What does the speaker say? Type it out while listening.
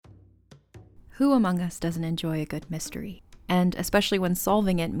Who among us doesn't enjoy a good mystery? And especially when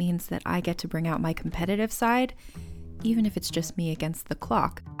solving it means that I get to bring out my competitive side, even if it's just me against the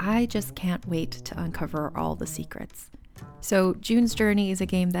clock. I just can't wait to uncover all the secrets. So June's Journey is a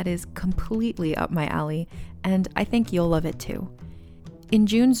game that is completely up my alley, and I think you'll love it too. In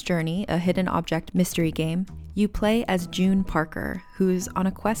June's Journey, a hidden object mystery game, you play as June Parker, who's on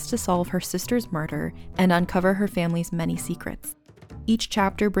a quest to solve her sister's murder and uncover her family's many secrets. Each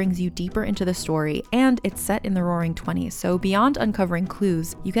chapter brings you deeper into the story, and it's set in the Roaring '20s, so beyond uncovering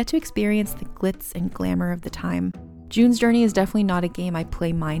clues, you get to experience the glitz and glamour of the time. June's Journey is definitely not a game I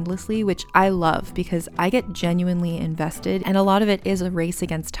play mindlessly, which I love because I get genuinely invested, and a lot of it is a race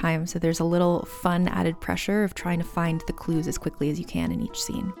against time, so there's a little fun added pressure of trying to find the clues as quickly as you can in each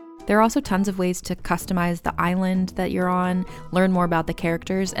scene. There are also tons of ways to customize the island that you're on, learn more about the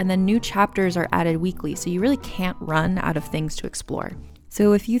characters, and then new chapters are added weekly, so you really can't run out of things to explore.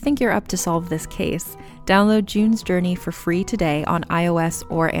 So if you think you're up to solve this case, download June's Journey for free today on iOS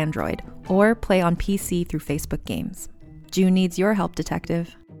or Android, or play on PC through Facebook Games. June needs your help,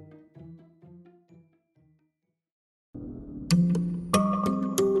 detective.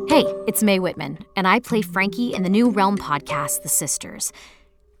 Hey, it's Mae Whitman, and I play Frankie in the new Realm podcast, The Sisters.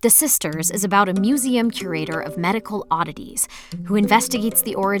 The Sisters is about a museum curator of medical oddities who investigates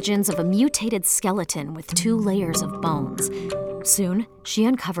the origins of a mutated skeleton with 2 layers of bones. Soon, she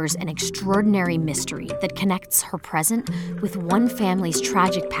uncovers an extraordinary mystery that connects her present with one family's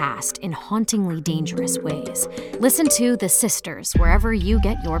tragic past in hauntingly dangerous ways. Listen to The Sisters wherever you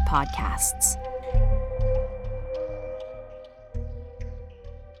get your podcasts.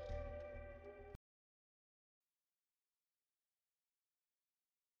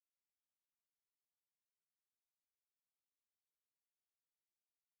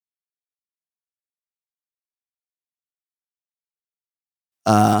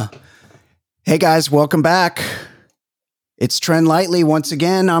 Hey guys, welcome back. It's Trend Lightly once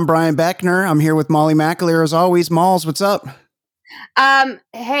again. I'm Brian Beckner. I'm here with Molly McAleer as always. Malls, what's up?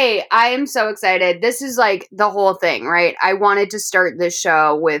 Hey, I am so excited. This is like the whole thing, right? I wanted to start this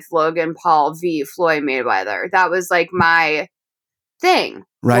show with Logan Paul v. Floyd Mayweather. That was like my thing.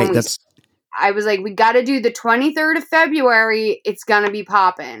 Right. I was like, we got to do the 23rd of February. It's going to be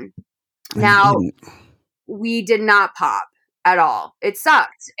popping. Now, we did not pop at all. It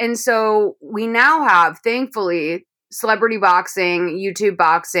sucked. And so we now have, thankfully, celebrity boxing, YouTube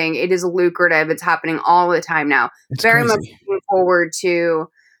boxing. It is lucrative. It's happening all the time now. It's very crazy. much looking forward to,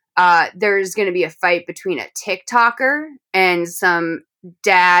 there's going to be a fight between a TikToker and some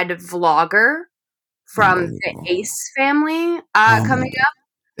dad vlogger from the Ace family coming up.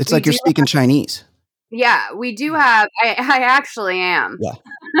 It's like you're speaking Chinese. Yeah, we do have, I actually am. Yeah.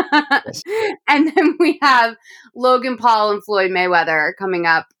 Yes. And then we have Logan Paul and Floyd Mayweather coming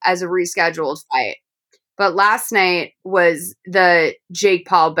up as a rescheduled fight. But last night was the Jake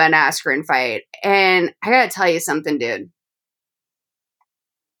Paul Ben Askren fight. And I gotta tell you something, dude.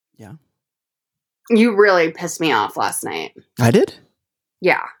 Yeah. You really pissed me off last night. I did?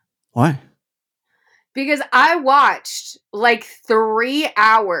 Yeah. Why? Because I watched like 3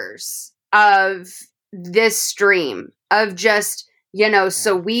 hours of this stream of just,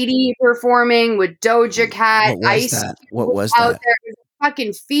 Saweetie performing with Doja Cat. What was out that? there. It was a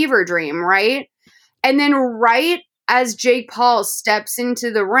fucking fever dream, right? And then right as Jake Paul steps into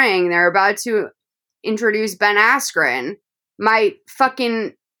the ring, they're about to introduce Ben Askren, my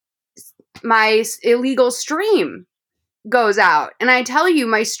illegal stream goes out. And I tell you,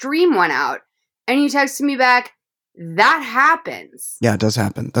 my stream went out. And you texted me back, that happens. Yeah, it does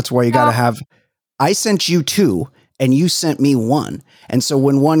happen. That's why you got to have, I sent you 2 and you sent me 1. And so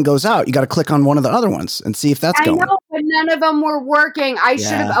when one goes out, you got to click on one of the other ones and see if that's going. I know, but none of them were working. I should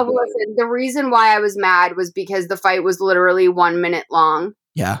have, listen, the reason why I was mad was because the fight was literally 1 minute long.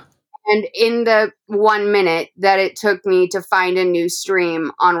 Yeah. And in the 1 minute that it took me to find a new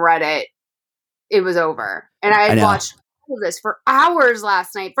stream on Reddit, it was over. And I had watched all of this for hours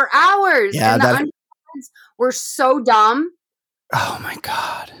last night. For hours. Yeah, and the undercards were so dumb. Oh my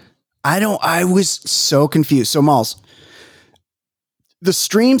God. I was so confused. So Malls, the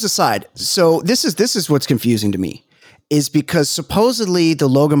streams aside, so this is what's confusing to me, is because supposedly the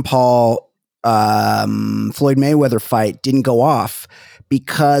Logan Paul Floyd Mayweather fight didn't go off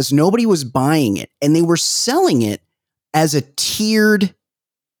because nobody was buying it and they were selling it as a tiered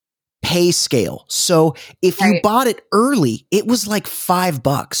pay scale. So if you bought it early, it was like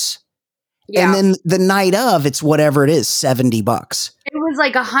 $5. Yeah. And then the night of, it's whatever it is, $70. It was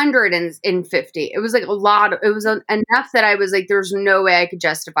like 150. It was like a lot. It was enough that I was like, there's no way I could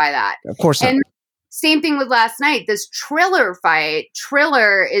justify that. Of course not. same thing with last night. This Triller fight.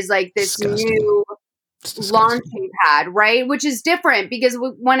 Triller is like this new launching pad, right? Which is different because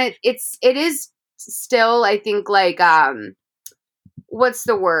when it is still, I think, like what's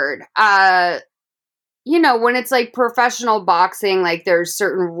the word? When it's like professional boxing, like there's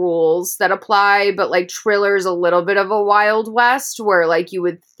certain rules that apply, but like Triller's a little bit of a Wild West where like you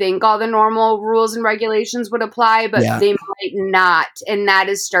would think all the normal rules and regulations would apply, but they might not. And that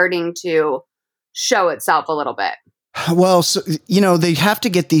is starting to show itself a little bit. Well, so, they have to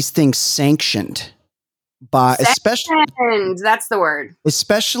get these things sanctioned by, that's the word.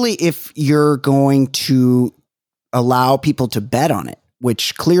 Especially if you're going to allow people to bet on it,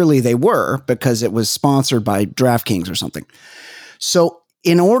 which clearly they were because it was sponsored by DraftKings or something. So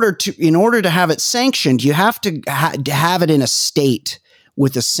in order to have it sanctioned, you have to have it in a state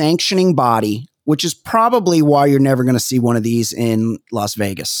with a sanctioning body, which is probably why you're never going to see one of these in Las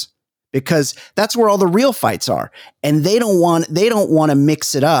Vegas, because that's where all the real fights are. And they don't want to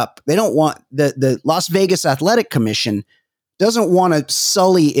mix it up. They don't want the Las Vegas Athletic Commission doesn't want to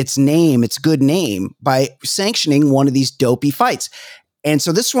sully its good name by sanctioning one of these dopey fights. And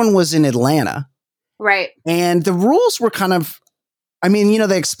so this one was in Atlanta. Right. And the rules were kind of,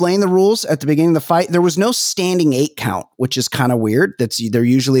 they explained the rules at the beginning of the fight. There was no standing 8 count, which is kind of weird. There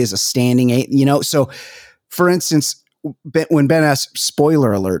usually is a standing 8, So for instance, when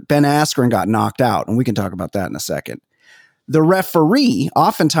spoiler alert, Ben Askren got knocked out, and we can talk about that in a second. The referee,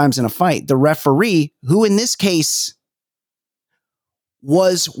 oftentimes in a fight, who in this case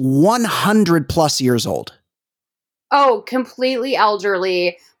was 100 plus years old. Oh, completely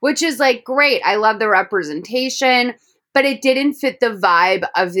elderly, which is like great. I love the representation, but it didn't fit the vibe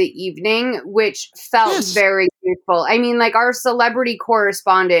of the evening, which felt very youthful. Like our celebrity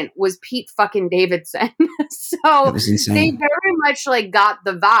correspondent was Pete fucking Davidson. So they very much like got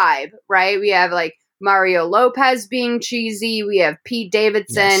the vibe, right? We have like Mario Lopez being cheesy. We have Pete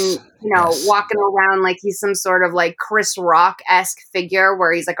Davidson, walking around like he's some sort of like Chris Rock-esque figure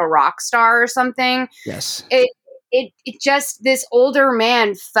where he's like a rock star or something. Yes. It just, this older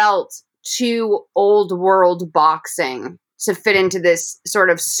man felt too old world boxing to fit into this sort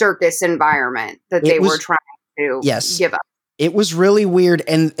of circus environment that they were trying to give up. It was really weird.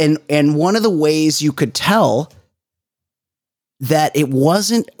 And one of the ways you could tell that it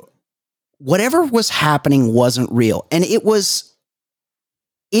wasn't, whatever was happening wasn't real. And it was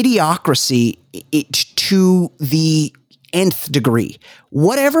idiocracy to the nth degree.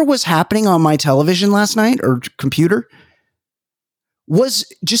 Whatever was happening on my television last night or computer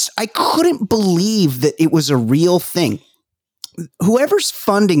was just, I couldn't believe that it was a real thing. Whoever's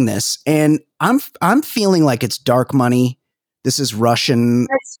funding this, and I'm feeling like it's dark money. This is Russian.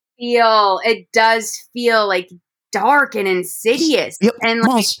 It does feel like dark and insidious. Yep. And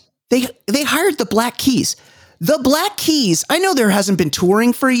they hired the Black Keys. The Black Keys, I know there hasn't been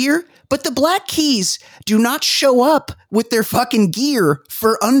touring for a year, but the Black Keys do not show up with their fucking gear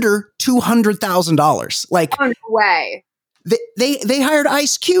for under $200,000. Like, no way. They hired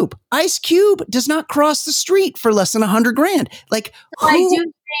Ice Cube. Ice Cube does not cross the street for less than $100,000. Like, I do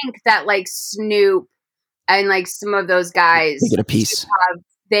think that like Snoop and like some of those guys, they get a piece.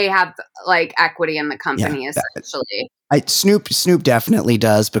 They have like equity in the company, essentially. Snoop definitely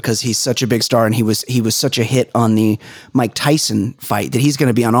does, because he's such a big star, and he was such a hit on the Mike Tyson fight that he's going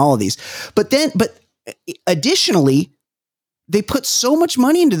to be on all of these. But additionally, they put so much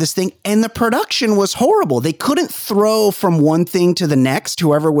money into this thing, and the production was horrible. They couldn't throw from one thing to the next,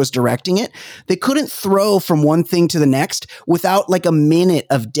 whoever was directing it. They couldn't throw from one thing to the next without like a minute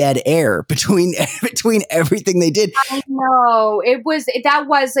of dead air between everything they did. I know. That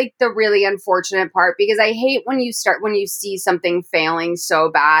was like the really unfortunate part, because I hate when you see something failing so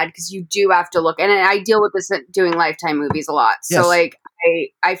bad, because you do have to look, and I deal with this doing Lifetime movies a lot. So like,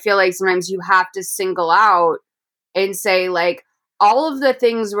 I feel like sometimes you have to single out and say, like, all of the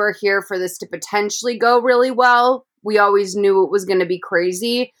things were here for this to potentially go really well. We always knew it was going to be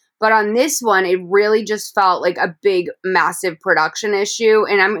crazy. But on this one, it really just felt like a big, massive production issue.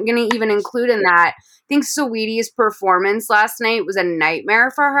 And I'm going to even include in that, I think Saweetie's performance last night was a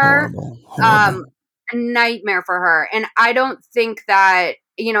nightmare for her. Horrible. A nightmare for her. And I don't think that,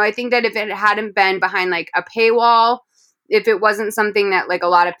 I think that if it hadn't been behind like a paywall, if it wasn't something that like a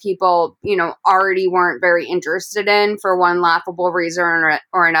lot of people, already weren't very interested in for one laughable reason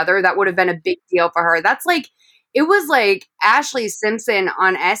or another, that would have been a big deal for her. That's like, it was like Ashley Simpson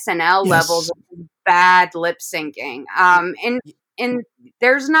on SNL levels of bad lip syncing. And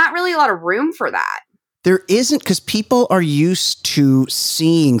there's not really a lot of room for that. There isn't, because people are used to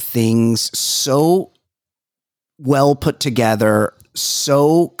seeing things so well put together,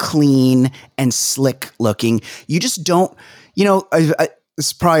 so clean and slick looking. You just don't,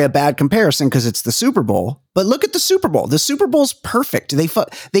 it's probably a bad comparison because it's the Super Bowl, but look at the Super Bowl. The Super Bowl's perfect.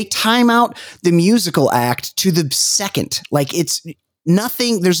 They time out the musical act to the second. Like it's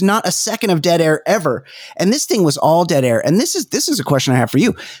nothing. There's not a second of dead air ever. And this thing was all dead air. And this is a question I have for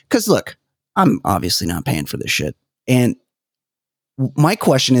you. Because look, I'm obviously not paying for this shit. And my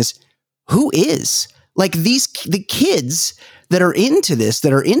question is, who is? Like the kids that are into this,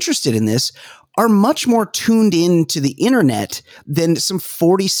 that are interested in this, are much more tuned into the internet than some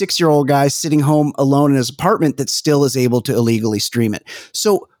 46-year-old guy sitting home alone in his apartment that still is able to illegally stream it.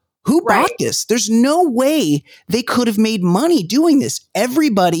 So who bought this? There's no way they could have made money doing this.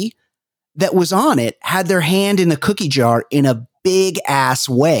 Everybody that was on it had their hand in the cookie jar in a big ass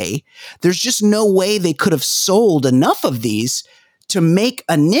way. There's just no way they could have sold enough of these to make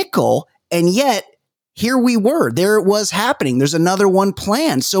a nickel. And yet here we were, there it was happening. There's another one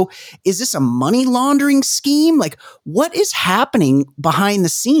planned. So is this a money laundering scheme? Like what is happening behind the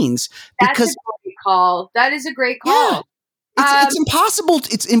scenes? Because that's a great call. That is a great call. Yeah, it's impossible.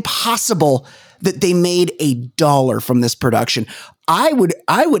 It's impossible that they made $1 from this production. I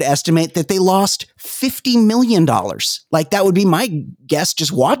would estimate that they lost $50 million. Like that would be my guess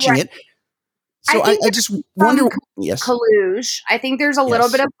just watching it. So I just wonder. Yes. Collusion. I think there's a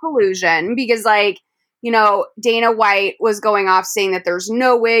little bit of collusion because Dana White was going off saying that there's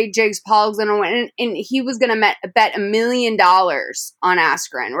no way Jake Paul's going to win. And he was going to bet $1 million on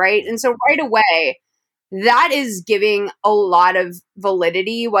Askren, right? And so right away, that is giving a lot of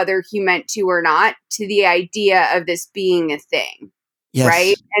validity, whether he meant to or not, to the idea of this being a thing,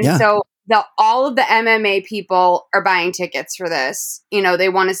 right? And so all of the MMA people are buying tickets for this. They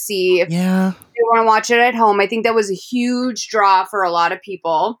want to see, they want to watch it at home. I think that was a huge draw for a lot of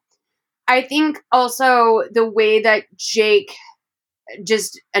people. I think also the way that Jake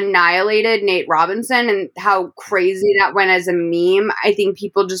just annihilated Nate Robinson and how crazy that went as a meme. I think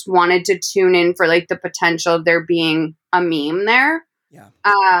people just wanted to tune in for like the potential of there being a meme there. Yeah.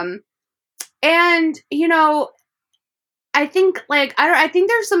 And I think I think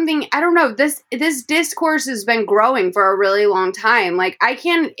there's something, I don't know, this discourse has been growing for a really long time. Like I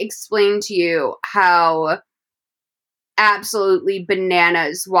can't explain to you how absolutely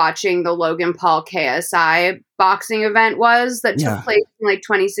bananas watching the Logan Paul KSI boxing event was that took place in like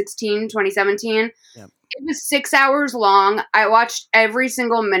 2016, 2017. Yep. It was 6 hours long. I watched every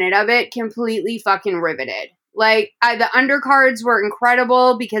single minute of it, completely fucking riveted. Like the undercards were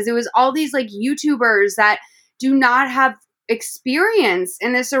incredible because it was all these like YouTubers that do not have experience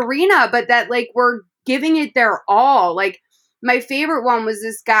in this arena, but that like were giving it their all. Like my favorite one was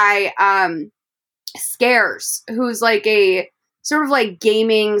this guy, Scares, who's like a sort of like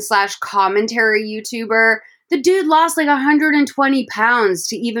gaming / commentary YouTuber. The dude lost like 120 pounds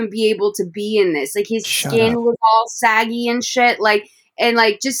to even be able to be in this. Like his skin was all saggy and shit. Like, and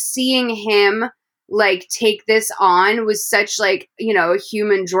like just seeing him like take this on was such like, a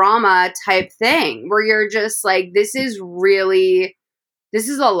human drama type thing where you're just like, this is a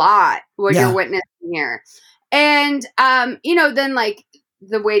lot what you're witnessing here. And, then like,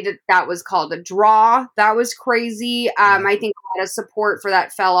 the way that was called a draw, that was crazy. I think a lot of support for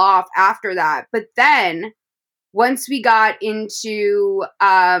that fell off after that. But then once we got into,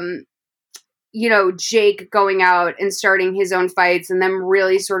 Jake going out and starting his own fights and them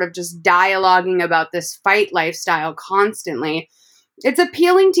really sort of just dialoguing about this fight lifestyle constantly, it's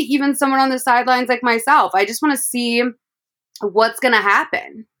appealing to even someone on the sidelines like myself. I just want to see what's going to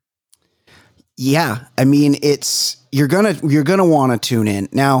happen. Yeah. I mean, you're going to want to tune in.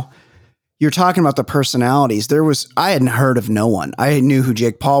 Now, you're talking about the personalities. I hadn't heard of no one. I knew who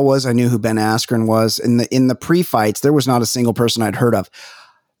Jake Paul was. I knew who Ben Askren was. In the pre-fights, there was not a single person I'd heard of.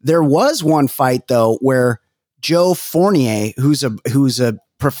 There was one fight though, where Joe Fournier, who's a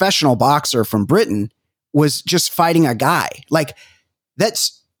professional boxer from Britain, was just fighting a guy. Like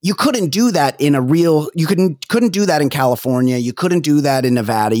you couldn't do that you couldn't do that in California. You couldn't do that in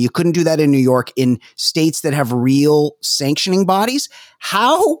Nevada. You couldn't do that in New York, in states that have real sanctioning bodies.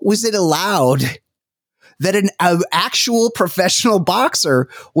 How was it allowed that an actual professional boxer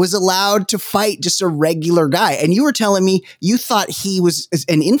was allowed to fight just a regular guy? And you were telling me you thought he was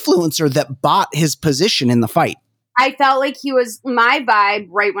an influencer that bought his position in the fight. I felt like my vibe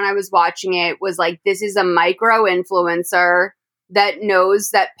right when I was watching it was like, this is a micro influencer that knows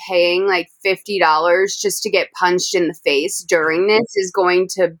that paying like $50 just to get punched in the face during this is going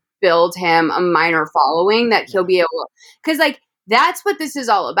to build him a minor following that he'll be able to, because like that's what this is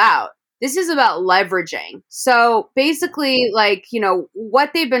all about. This is about leveraging. So basically, like,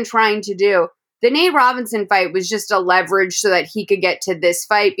 what they've been trying to do, The Nate Robinson fight was just a leverage so that he could get to this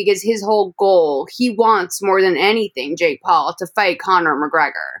fight because his whole goal, he wants more than anything, Jake Paul, to fight Conor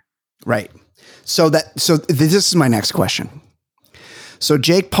McGregor. Right. So this is my next question. So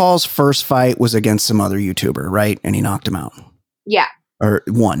Jake Paul's first fight was against some other YouTuber, right? And he knocked him out. Yeah. Or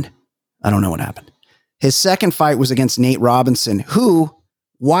won. I don't know what happened. His second fight was against Nate Robinson, who,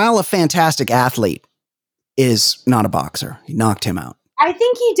 while a fantastic athlete, is not a boxer. He knocked him out. I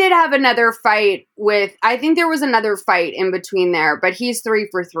think he did have another fight I think there was another fight in between there, but he's 3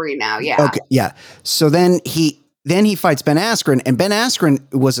 for 3 now. Yeah. Okay. Yeah. So then he fights Ben Askren, and Ben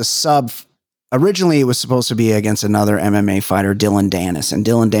Askren was a sub. Originally, it was supposed to be against another MMA fighter, Dylan Dennis, and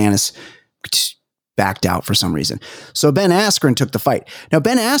Dylan Dennis backed out for some reason. So Ben Askren took the fight. Now,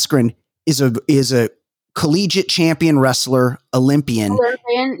 Ben Askren is a collegiate champion wrestler, Olympian.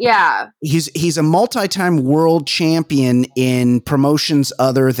 Yeah. He's a multi-time world champion in promotions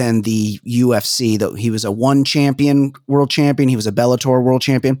other than the UFC. Though he was a one champion world champion, he was a Bellator world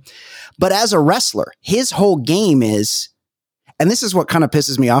champion. But as a wrestler, his whole game is, and this is what kind of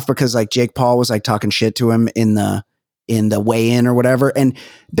pisses me off because like Jake Paul was like talking shit to him in the weigh-in or whatever, and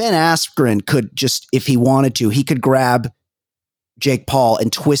Ben Askren could just, if he wanted to, he could grab Jake Paul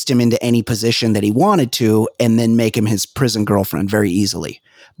and twist him into any position that he wanted to and then make him his prison girlfriend very easily.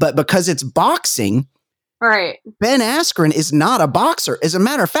 But because it's boxing, right? Ben Askren is not a boxer. As a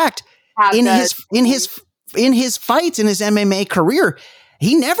matter of fact, in his fights, in his MMA career,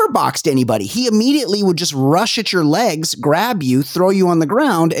 he never boxed anybody. He immediately would just rush at your legs, grab you, throw you on the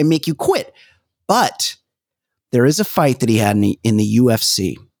ground, and make you quit. But there is a fight that he had in the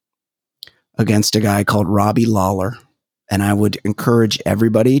UFC against a guy called Robbie Lawler. And I would encourage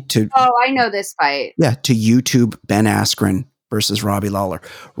everybody to... Oh, I know this fight. Yeah, to YouTube Ben Askren versus Robbie Lawler.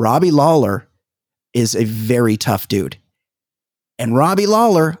 Robbie Lawler is a very tough dude. And Robbie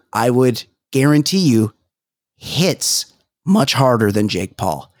Lawler, I would guarantee you, hits much harder than Jake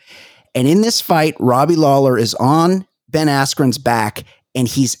Paul. And in this fight, Robbie Lawler is on Ben Askren's back, and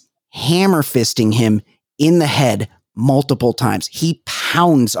he's hammer fisting him in the head multiple times. He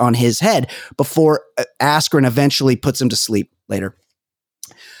pounds on his head before Askren eventually puts him to sleep later.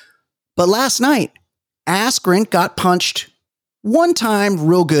 But last night, Askren got punched one time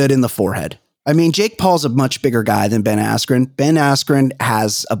real good in the forehead. I mean, Jake Paul's a much bigger guy than Ben Askren. Ben Askren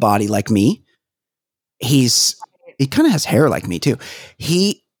has a body like me. He kind of has hair like me too.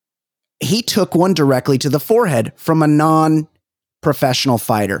 He took one directly to the forehead from a non-professional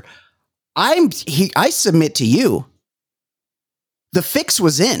fighter. I submit to you, the fix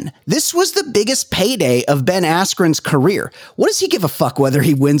was in. This was the biggest payday of Ben Askren's career. What does he give a fuck whether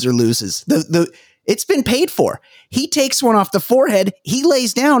he wins or loses? It's been paid for. He takes one off the forehead. He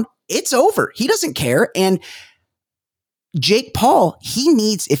lays down. It's over. He doesn't care. And Jake Paul,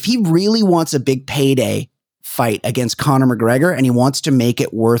 if he really wants a big payday fight against Conor McGregor and he wants to make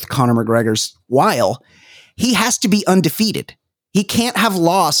it worth Conor McGregor's while, he has to be undefeated. He can't have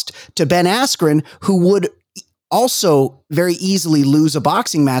lost to Ben Askren, who would also very easily lose a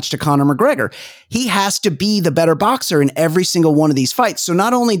boxing match to Conor McGregor. He has to be the better boxer in every single one of these fights. So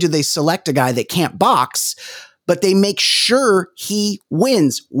not only do they select a guy that can't box, but they make sure he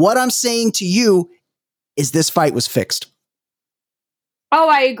wins. What I'm saying to you is this fight was fixed. Oh,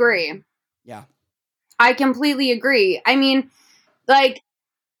 I agree. Yeah. I completely agree. I mean, like,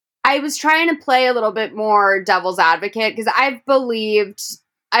 I was trying to play a little bit more devil's advocate because I've believed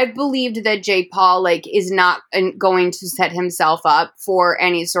that Jake Paul is not going to set himself up for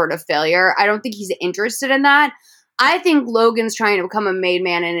any sort of failure. I don't think he's interested in that. I think Logan's trying to become a made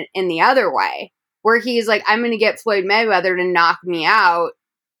man in the other way, where he's like, I'm going to get Floyd Mayweather to knock me out,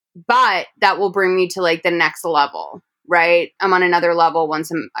 but that will bring me to the next level, right? I'm on another level once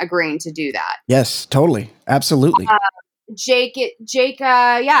I'm agreeing to do that. Yes, totally. Absolutely. Jake,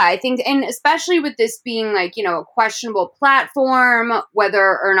 yeah, I think, and especially with this being a questionable platform,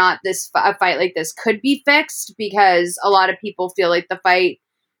 whether or not a fight like this could be fixed, because a lot of people feel like the fight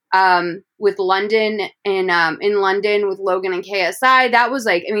with London in London with Logan and KSI, that was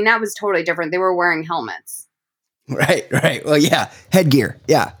that was totally different. They were wearing helmets. Right. Well, yeah, headgear.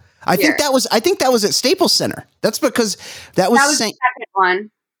 Yeah. I think that was at Staples Center. That's because that was the second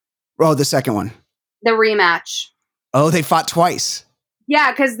one. Oh, the second one. The rematch. Oh, they fought twice. Yeah,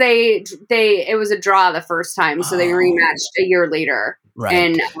 because it was a draw the first time, so they rematched a year later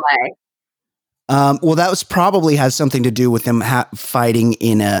in LA. Well, that was probably has something to do with them fighting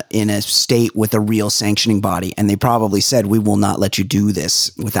in a state with a real sanctioning body, and they probably said, "We will not let you do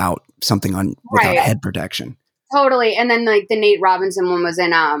this without without head protection." Totally, and then the Nate Robinson one was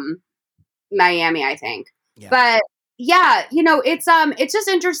in Miami, I think. Yeah. But yeah, it's just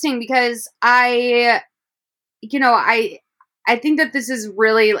interesting because I think that this is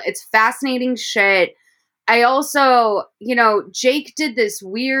really, it's fascinating shit. I also, Jake did this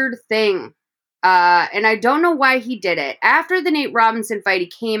weird thing, and I don't know why he did it. After the Nate Robinson fight, he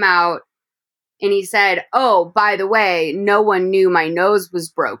came out and he said, "Oh, by the way, no one knew my nose was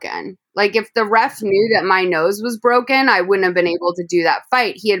broken. Like, if the ref knew that my nose was broken, I wouldn't have been able to do that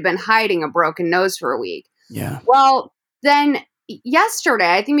fight." He had been hiding a broken nose for a week. Yeah. Well, then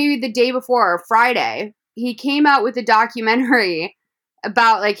yesterday, I think maybe the day before, or Friday, he came out with a documentary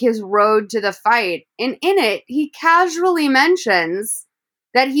about like his road to the fight. And in it, he casually mentions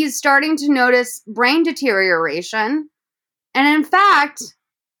that he's starting to notice brain deterioration. And in fact,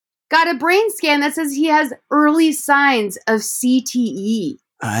 got a brain scan that says he has early signs of CTE.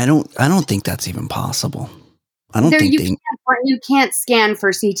 I don't think that's even possible. I don't think you can't scan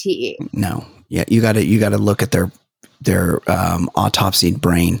for CTE. No. Yeah, you got to look at their autopsied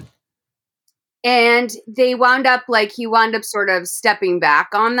brain. And he wound up sort of stepping back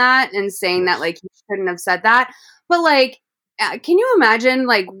on that and saying that like he shouldn't have said that. But like, can you imagine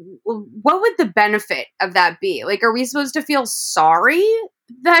like what would the benefit of that be? Like, are we supposed to feel sorry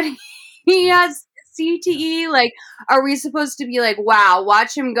that he has CTE? Like, are we supposed to be like, wow,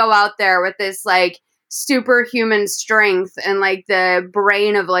 watch him go out there with this like superhuman strength and like the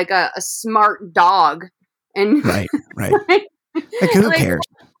brain of like a smart dog? And right. Like, who cares?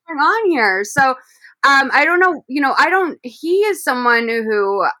 What's going on here? So I don't know, he is someone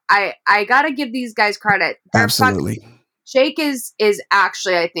who I gotta give these guys credit. Absolutely. Jake is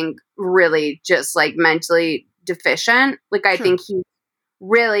actually, I think, really just like mentally deficient. Like, I think he's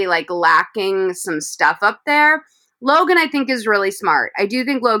really like lacking some stuff up there. Logan, I think, is really smart. I do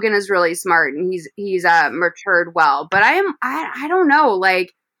think Logan is really smart, and he's matured well. But I don't know,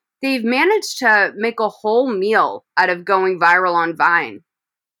 like, they've managed to make a whole meal out of going viral on Vine.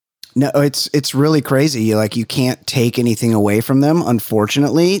 No, it's really crazy. Like, you can't take anything away from them,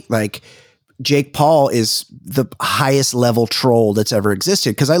 unfortunately. Like, Jake Paul is the highest level troll that's ever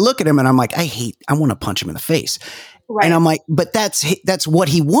existed. Cause I look at him and I'm like, I want to punch him in the face. Right. And I'm like, but that's what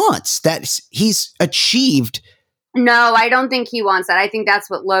he wants. He's achieved. No, I don't think he wants that. I think that's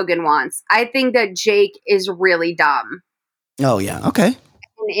what Logan wants. I think that Jake is really dumb. Oh yeah. Okay.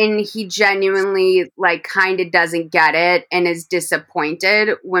 And he genuinely like kind of doesn't get it and is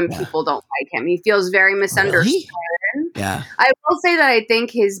disappointed when people don't like him. He feels very misunderstood. Really? Yeah. I will say that I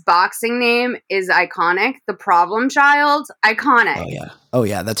think his boxing name is iconic. The Problem Child, iconic. Oh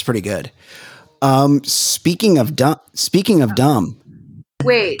yeah, that's pretty good. Speaking of dumb.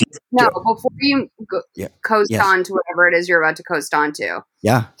 Wait, no, before you coast on to whatever it is you're about to coast on to.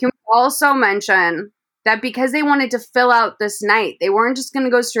 Yeah. Can we also mention that because they wanted to fill out this night, they weren't just going to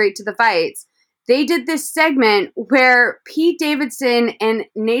go straight to the fights. They did this segment where Pete Davidson and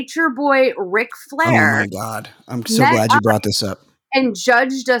Nature Boy Ric Flair. Oh my God. I'm so glad you brought this up. And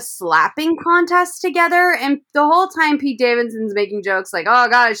judged a slapping contest together. And the whole time Pete Davidson's making jokes like, oh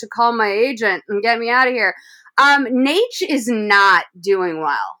God, I should call my agent and get me out of here. Nate is not doing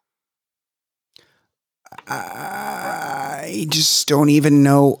well. I just don't even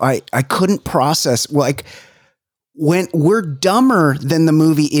know. I couldn't process. Like, when we're dumber than the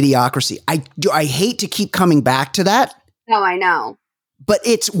movie Idiocracy. I hate to keep coming back to that. No, I know. But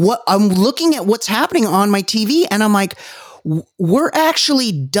it's what I'm looking at what's happening on my TV and I'm like, we're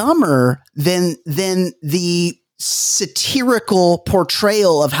actually dumber than the satirical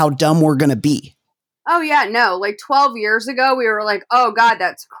portrayal of how dumb we're going to be. Oh yeah, no, like 12 years ago, we were like, oh God,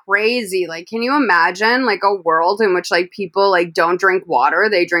 that's crazy. Like, can you imagine like a world in which like people like don't drink water,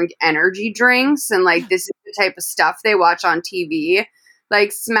 they drink energy drinks, and like this is the type of stuff they watch on TV?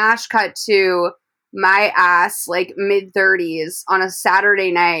 Like, smash cut to my ass, like mid-30s on a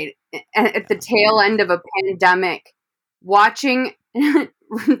Saturday night at the tail end of a pandemic, watching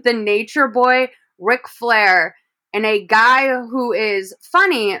the Nature Boy, Ric Flair, and a guy who is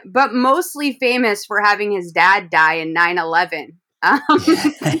funny, but mostly famous for having his dad die in 9/11.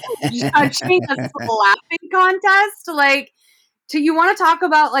 Judging a slapping contest. Like, do you want to talk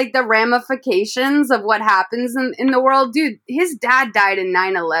about like the ramifications of what happens in the world? Dude, his dad died in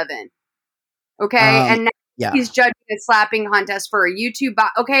 9/11. Okay? And now he's judging a slapping contest for a YouTube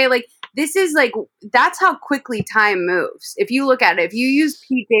okay, like, this is like, that's how quickly time moves. If you look at it, if you use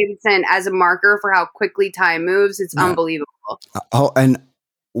Pete Davidson as a marker for how quickly time moves, it's unbelievable. Oh, and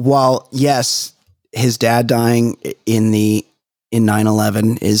while, yes, his dad dying in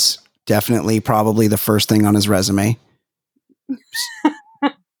 9/11 is definitely probably the first thing on his resume.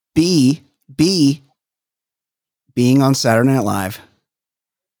 B, being on Saturday Night Live.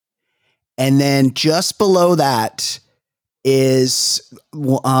 And then just below that, is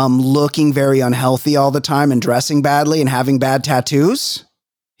looking very unhealthy all the time and dressing badly and having bad tattoos.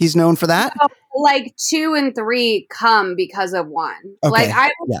 He's known for that. So, like 2 and 3 come because of 1. Okay. Like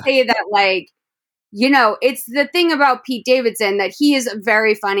I would say that, like, you know, it's the thing about Pete Davidson that he is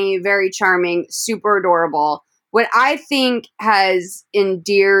very funny, very charming, super adorable. What I think has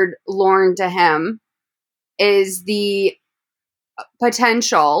endeared Lorne to him is the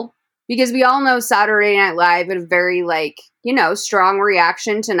potential, because we all know Saturday Night Live had a very, like, you know, strong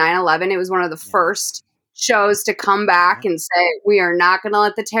reaction to 9/11. It was one of the first shows to come back and say, we are not going to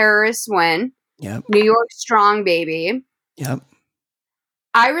let the terrorists win. Yep. New York strong, baby. Yep.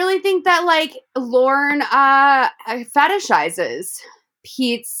 I really think that, like, Lorne fetishizes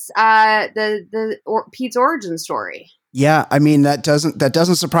Pete's Pete's origin story. Yeah, I mean that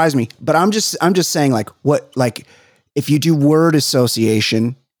doesn't surprise me. But I'm just saying, like, what, like, if you do word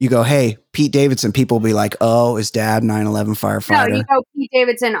association, you go, hey, Pete Davidson, people will be like, oh, his dad, 9/11 firefighter. No, you go Pete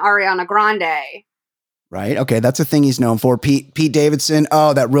Davidson, Ariana Grande. Right. Okay, that's a thing he's known for. Pete Davidson.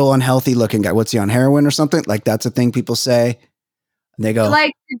 Oh, that real unhealthy looking guy. What's he on, heroin or something? Like, that's a thing people say. And they go,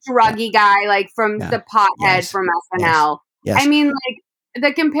 like the druggy guy, like from the pothead from SNL. Yes. I mean, like,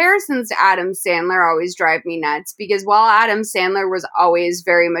 the comparisons to Adam Sandler always drive me nuts, because while Adam Sandler was always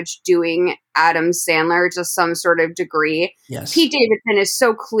very much doing Adam Sandler to some sort of degree, Pete Davidson is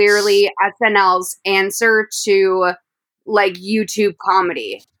so clearly SNL's answer to, like, YouTube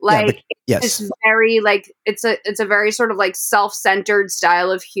comedy. Like, it's very, like, it's a very sort of, like, self-centered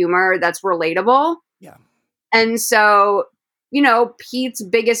style of humor that's relatable. Yeah. And so, you know, Pete's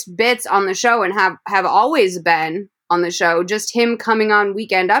biggest bits on the show, and have always been on the show, just him coming on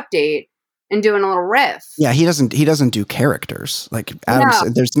Weekend Update and doing a little riff. Yeah, he doesn't do characters. Like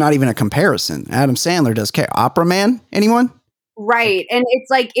Adam, there's not even a comparison. Adam Sandler does Opera Man, anyone? Right. And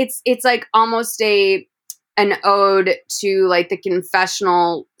it's like almost an ode to, like, the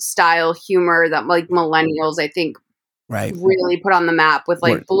confessional style humor that, like, millennials, I think, really put on the map with,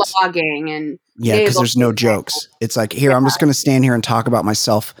 like, blogging and because there's no jokes. It's like, here, I'm just going to stand here and talk about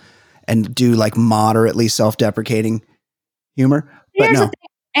myself and do, like, moderately self-deprecating humor. But no.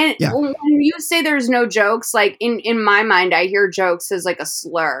 And when you say there's no jokes, like, in my mind, I hear jokes as, like, a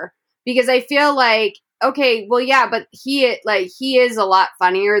slur, because I feel like, okay, well, yeah, but he is a lot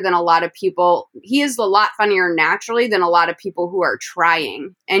funnier than a lot of people. He is a lot funnier naturally than a lot of people who are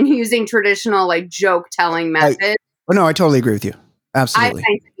trying and using traditional, like, joke telling methods. No, I totally agree with you.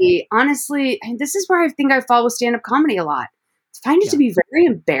 Absolutely. Honestly, and this is where I think I fall with stand-up comedy a lot. I find it to be very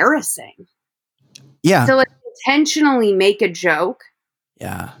embarrassing. Yeah. To, like, intentionally make a joke.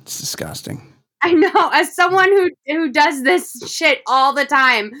 Yeah, it's disgusting. I know, as someone who does this shit all the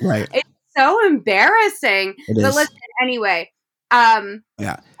time. Right. It's so embarrassing. But listen, anyway.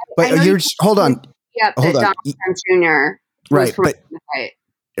 Yeah. But you're just, hold on. Hold on. Donald Trump Jr.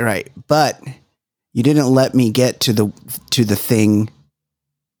 Right. But you didn't let me get to the thing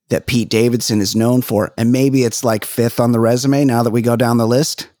that Pete Davidson is known for. And maybe it's like 5th on the resume now that we go down the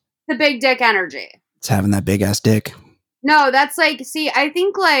list. The big dick energy. It's having that big ass dick. No, that's like, see, I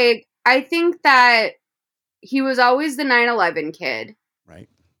think that he was always the 9/11 kid. Right.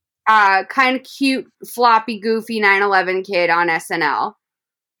 Kind of cute, floppy, goofy 9/11 kid on SNL.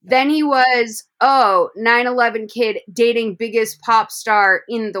 Then he was, 9/11 kid dating biggest pop star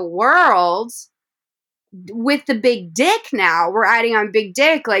in the world with the big dick now. We're adding on big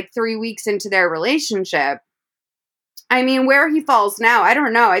dick like 3 weeks into their relationship. I mean, where he falls now, I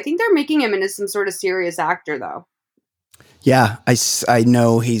don't know. I think they're making him into some sort of serious actor, though. Yeah, I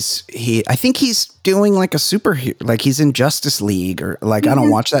know I think he's doing like a superhero, like he's in Justice League or like, I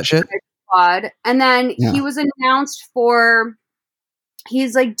don't watch that shit. And then he was announced for,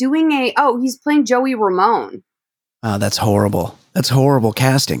 he's like doing he's playing Joey Ramone. Oh, that's horrible. That's horrible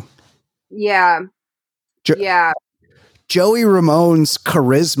casting. Yeah. Yeah. Joey Ramone's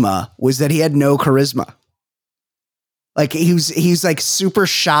charisma was that he had no charisma. Like he's like super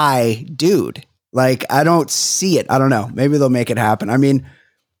shy dude. Like, I don't see it. I don't know. Maybe they'll make it happen. I mean,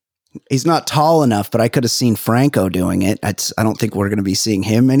 he's not tall enough, but I could have seen Franco doing it. I don't think we're going to be seeing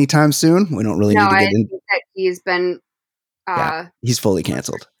him anytime soon. We don't really need to get in. Think that he's been. He's fully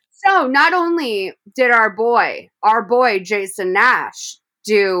canceled. So not only did our boy Jason Nash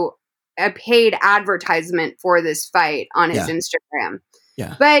do a paid advertisement for this fight on his Instagram.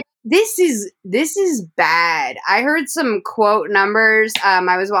 Yeah. But this is bad. I heard some quote numbers.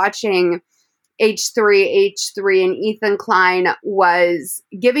 I was watching H3, and Ethan Klein was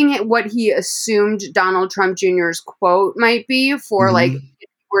giving it what he assumed Donald Trump Jr.'s quote might be for like, if he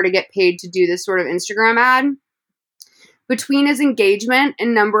were to get paid to do this sort of Instagram ad. Between his engagement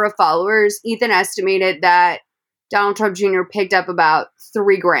and number of followers, Ethan estimated that Donald Trump Jr. picked up about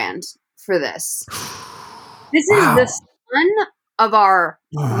 $3,000 for this. This is the son of our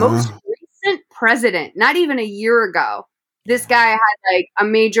most recent president, not even a year ago. This guy had like a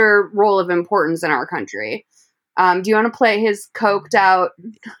major role of importance in our country. Do you want to play his coked out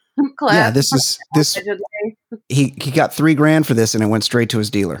clip? Yeah, this. He got $3,000 for this, and it went straight to his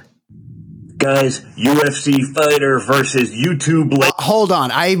dealer. Guys, UFC fighter versus YouTube. Hold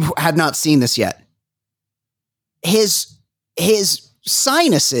on, I had not seen this yet. His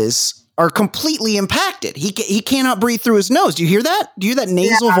sinuses are completely impacted. He cannot breathe through his nose. Do you hear that? Do you hear that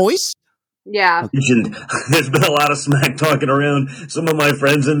nasal voice? Yeah. There's been a lot of smack talking around. Some of my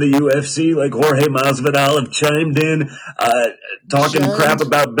friends in the UFC, like Jorge Masvidal, have chimed in, talking crap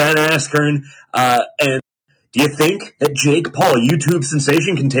about Ben Askren. And do you think that Jake Paul, YouTube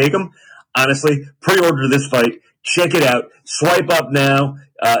sensation, can take him? Honestly, pre-order this fight. Check it out. Swipe up now.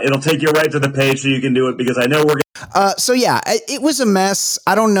 It'll take you right to the page so you can do it, because I know we're so yeah, it was a mess.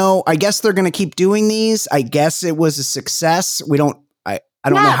 I don't know. I guess they're going to keep doing these. I guess it was a success. I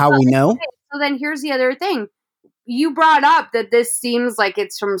don't know how we know. So then here's the other thing. You brought up that this seems like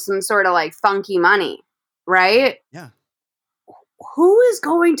it's from some sort of like funky money, right? Yeah. Who is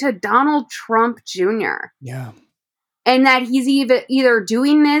going to Donald Trump Jr.? Yeah. And that he's either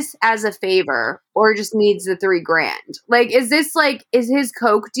doing this as a favor or just needs the $3,000. Like, is his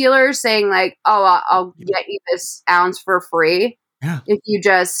Coke dealer saying like, oh, I'll get you this ounce for free if you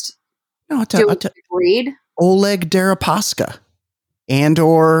just read? Oleg Deripaska. And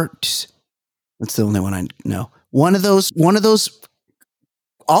or that's the only one I know. One of those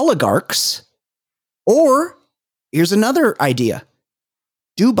oligarchs. Or here's another idea.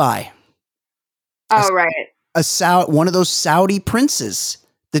 Dubai. Oh, right. One of those Saudi princes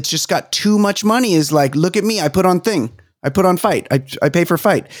that's just got too much money is like, look at me. I put on fight. I pay for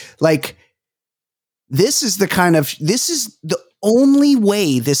fight. Like, this is the only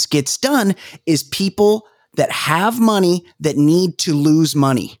way this gets done is people that have money that need to lose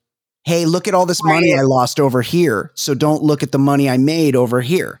money. Hey, look at all this money I lost over here. So don't look at the money I made over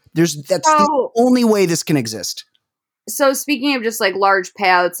here. That's the only way this can exist. So speaking of just like large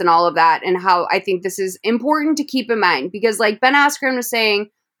payouts and all of that, and how I think this is important to keep in mind, because like Ben Askren was saying,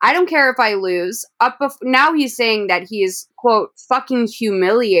 I don't care if I lose. Now he's saying that he is, quote, fucking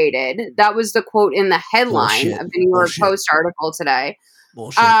humiliated. That was the quote in the headline of the New York Post article today.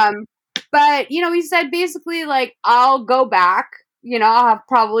 Bullshit. But, he said basically like, I'll go back, I'll have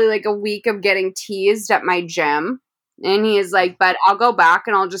probably like a week of getting teased at my gym. And he is like, but I'll go back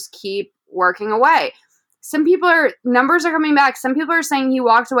and I'll just keep working away. Numbers are coming back. Some people are saying he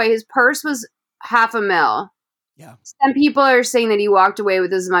walked away. His purse was $500,000. Yeah. Some people are saying that he walked away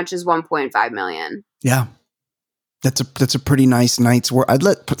with as much as $1.5 million. Yeah. That's a pretty nice night's work. I'd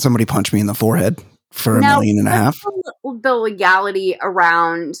let somebody punch me in the forehead for $1.5 million. The legality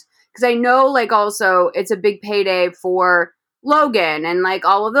around, because I know like also it's a big payday for Logan and like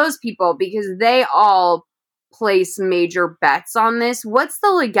all of those people, because they all place major bets on this. What's the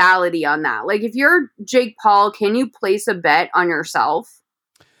legality on that? Like, if you're Jake Paul, can you place a bet on yourself?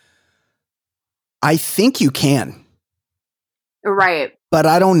 I think you can. Right. But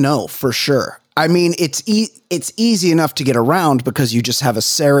I don't know for sure. I mean, it's easy enough to get around because you just have a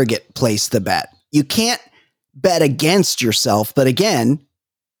surrogate place the bet. You can't bet against yourself. But again,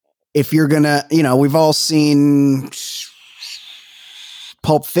 if you're going to, we've all seen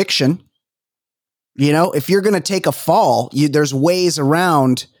Pulp Fiction. If you're going to take a fall, there's ways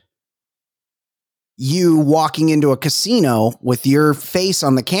around you walking into a casino with your face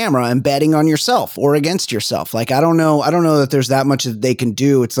on the camera and betting on yourself or against yourself. Like, I don't know that there's that much that they can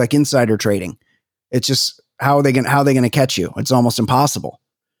do. It's like insider trading. It's just how are they going to catch you? It's almost impossible.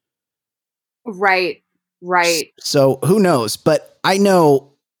 Right. So who knows? But I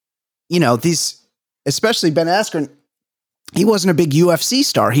know, these, especially Ben Askren, he wasn't a big UFC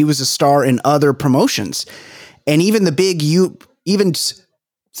star. He was a star in other promotions. And even the big, even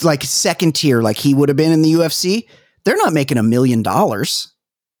like second tier, like he would have been in the UFC, they're not making $1 million.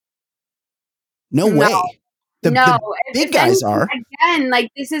 No way. The big guys are. Again, like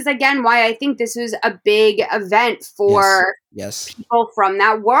this is why I think this was a big event for people from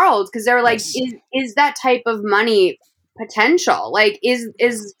that world. Because they're like, is that type of money potential? Like, does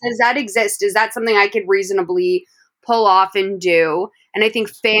that exist? Is that something I could reasonably pull off and do? And I think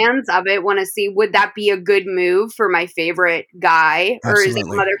fans of it want to see, would that be a good move for my favorite guy? Absolutely. Or is it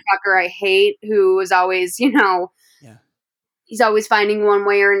motherfucker I hate who is always, he's always finding one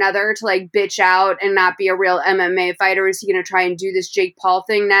way or another to like bitch out and not be a real MMA fighter? Is he going to try and do this Jake Paul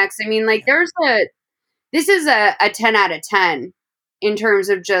thing next? I mean, like this is a 10 out of 10 in terms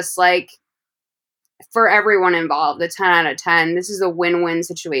of just like for everyone involved, a 10 out of 10. This is a win-win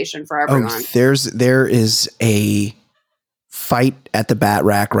situation for everyone. There is a fight at the bat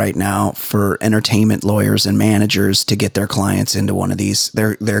rack right now for entertainment lawyers and managers to get their clients into one of these.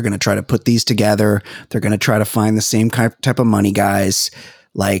 They're going to try to put these together. They're going to try to find the same type of money guys.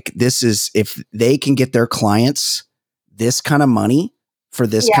 Like, this is, if they can get their clients this kind of money for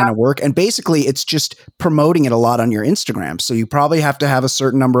this kind of work. And basically it's just promoting it a lot on your Instagram. So you probably have to have a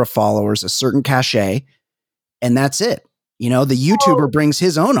certain number of followers, a certain cachet, and that's it. You know, the YouTuber brings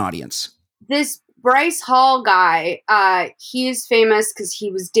his own audience. This Bryce Hall guy, he's famous because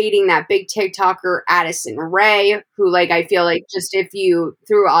he was dating that big TikToker Addison Rae, who, like, I feel like just if you,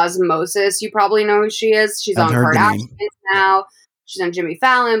 through osmosis, you probably know who she is. She's on Kardashians now. She's on Jimmy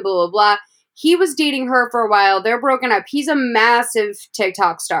Fallon, blah, blah, blah. He was dating her for a while. They're broken up. He's a massive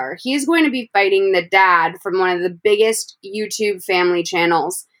TikTok star. He's going to be fighting the dad from one of the biggest YouTube family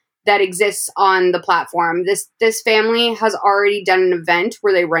channels that exists on the platform. This family has already done an event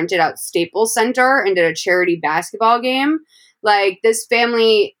where they rented out Staples Center and did a charity basketball game. Like, this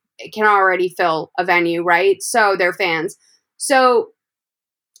family can already fill a venue, right? So they're fans. So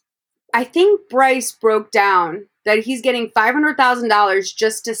I think Bryce broke down that he's getting $500,000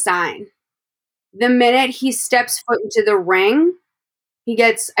 just to sign. The minute he steps foot into the ring, he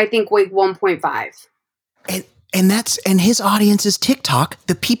gets, I think, like 1.5. And his audience is TikTok,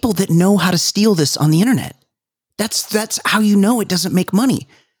 the people that know how to steal this on the internet. That's how you know it doesn't make money.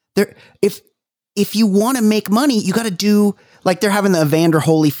 If you want to make money, you got to do, like, they're having the Evander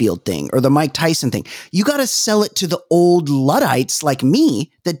Holyfield thing or the Mike Tyson thing. You got to sell it to the old Luddites like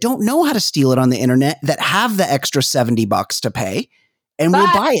me that don't know how to steal it on the internet, that have the extra $70 to pay. And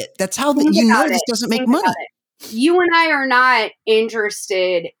we'll buy it. That's how you know this doesn't make money. You and I are not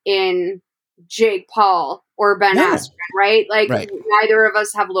interested in Jake Paul or Ben Askren, right? Like, neither of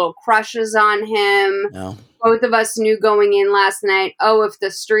us have little crushes on him. No. Both of us knew going in last night, oh, if the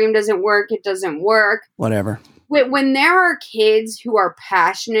stream doesn't work, it doesn't work. Whatever. When there are kids who are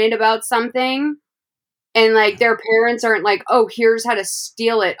passionate about something and, like, their parents aren't like, oh, here's how to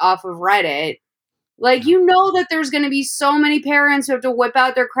steal it off of Reddit. Like, you know that there's going to be so many parents who have to whip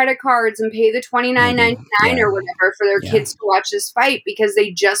out their credit cards and pay the $29.99 or whatever for their kids to watch this fight because they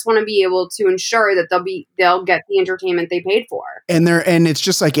just want to be able to ensure that they'll get the entertainment they paid for. And it's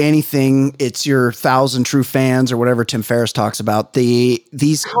just like anything. It's your 1,000 true fans or whatever Tim Ferriss talks about.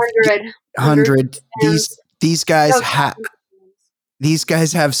 These 100. These guys have. These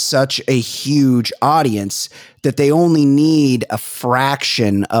guys have such a huge audience that they only need a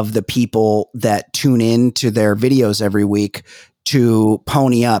fraction of the people that tune in to their videos every week to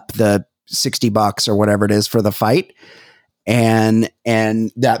pony up the $60 or whatever it is for the fight. And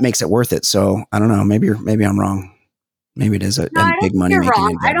that makes it worth it. So I don't know, maybe I'm wrong. Maybe it is a big money making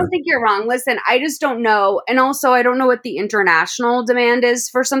endeavor. I don't think you're wrong. Listen, I just don't know. And also I don't know what the international demand is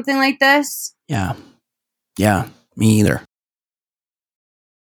for something like this. Yeah. Yeah, me either.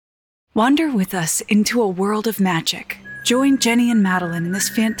 Wander with us into a world of magic. Join Jenny and Madeline in this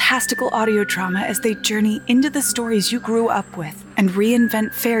fantastical audio drama as they journey into the stories you grew up with and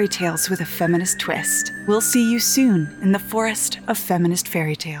reinvent fairy tales with a feminist twist. We'll see you soon in the forest of feminist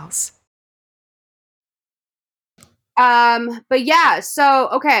fairy tales. But yeah, so,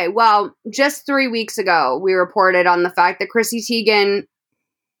 okay, well, just 3 weeks ago, we reported on the fact that Chrissy Teigen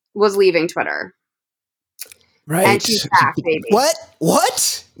was leaving Twitter. Right. And she's back, baby.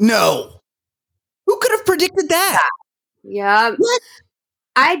 What? No. Who could have predicted that? Yeah. What?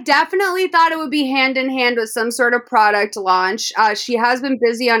 I definitely thought it would be hand in hand with some sort of product launch. She has been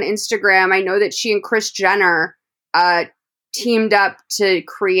busy on Instagram. I know that she and Kris Jenner teamed up to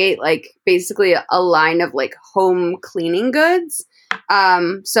create, like, basically a line of, like, home cleaning goods.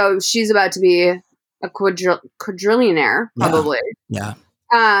 So she's about to be a quadrillionaire, probably. Yeah.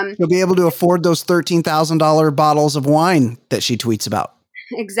 You'll be able to afford those $13,000 bottles of wine that she tweets about.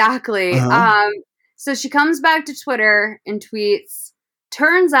 Exactly. So she comes back to Twitter and tweets,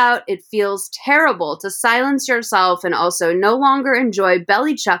 "Turns out it feels terrible to silence yourself and also no longer enjoy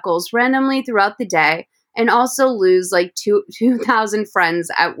belly chuckles randomly throughout the day and also lose like 2,000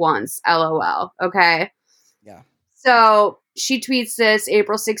 friends at once. LOL." Okay. Yeah. So she tweets this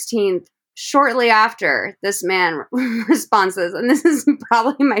April 16th. Shortly after, this man responds to this, and this is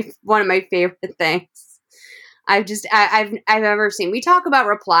probably one of my favorite things I've ever seen. We talk about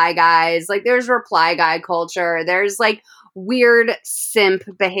reply guys, like there's reply guy culture. There's like weird simp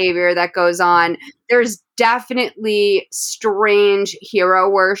behavior that goes on. There's definitely strange hero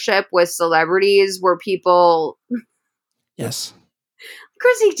worship with celebrities where people. Yes.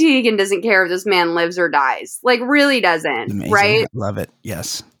 Chrissy Teigen doesn't care if this man lives or dies. Like, really doesn't. Amazing. Right? Love it.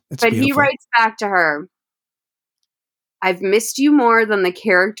 Yes. That's but beautiful. he writes back to her, I've missed you more than the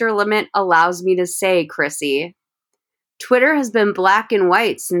character limit allows me to say, Chrissy. Twitter has been black and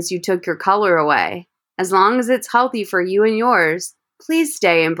white since you took your color away. As long as it's healthy for you and yours, please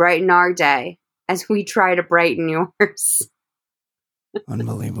stay and brighten our day as we try to brighten yours.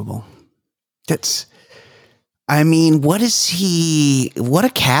 Unbelievable. What a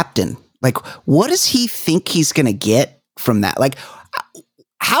captain. Like, what does he think he's going to get from that? Like,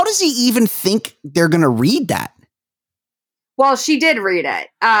 how does he even think they're going to read that? Well, she did read it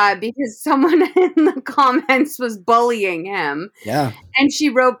because someone in the comments was bullying him. Yeah. And she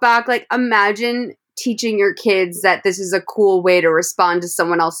wrote back, like, imagine teaching your kids that this is a cool way to respond to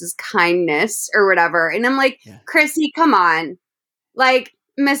someone else's kindness or whatever. And I'm like, Chrissy, come on. Like,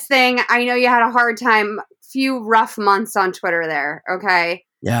 Miss Thing, I know you had a hard time, few rough months on Twitter there, okay?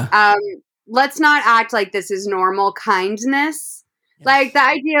 Yeah. Let's not act like this is normal kindness. Yes. Like, the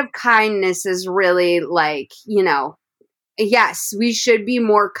idea of kindness is really like, yes, we should be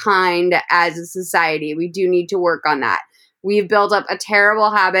more kind as a society. We do need to work on that. We've built up a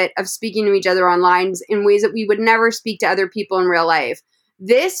terrible habit of speaking to each other online in ways that we would never speak to other people in real life.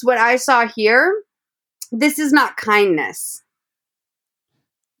 What I saw here, this is not kindness.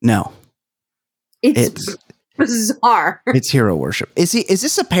 No. It's bizarre. It's hero worship. Is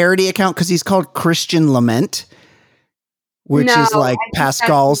this a parody account? Because he's called Christian Lament, which is like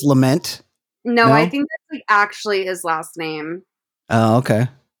Pascal's Lament. No, I think that's like actually his last name. Oh, okay.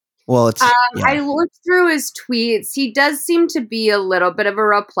 Well, it's. I looked through his tweets. He does seem to be a little bit of a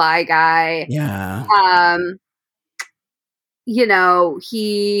reply guy. Yeah.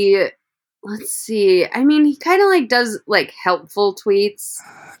 Let's see. I mean, he kind of like does like helpful tweets.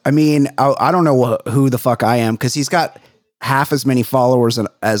 I mean, I don't know who the fuck I am because he's got half as many followers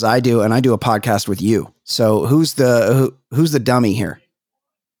as I do, and I do a podcast with you. So who's the dummy here?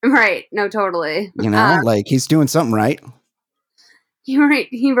 Right. No, totally. Like he's doing something right. He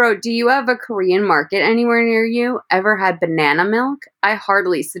wrote, do you have a Korean market anywhere near you? Ever had banana milk? I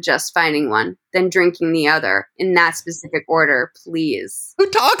heartily suggest finding one, then drinking the other in that specific order, please. Who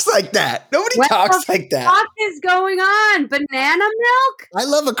talks like that? Nobody talks like that. What is going on? Banana milk? I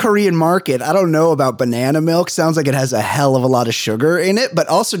love a Korean market. I don't know about banana milk. Sounds like it has a hell of a lot of sugar in it, but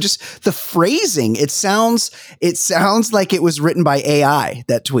also just the phrasing. It sounds like it was written by AI,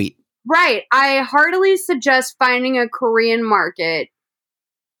 that tweet. Right. I heartily suggest finding a Korean market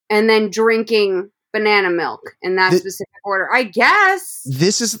and then drinking banana milk in that specific order. I guess.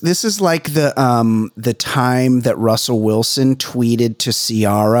 This is like the time that Russell Wilson tweeted to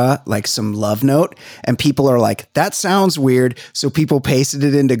Ciara like some love note, and people are like, that sounds weird. So people pasted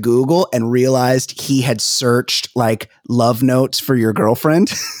it into Google and realized he had searched like love notes for your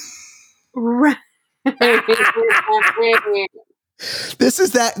girlfriend. Right. These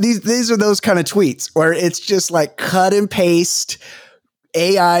are those kind of tweets where it's just like cut and paste,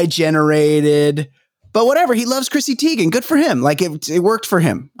 AI generated, but whatever. He loves Chrissy Teigen. Good for him. Like it worked for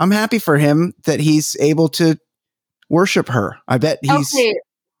him. I'm happy for him that he's able to worship her. I bet he's. Okay,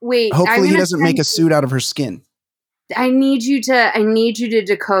 wait. Hopefully he doesn't make a suit out of her skin. I need you to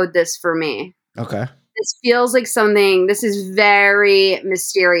decode this for me. Okay. This feels like something. This is very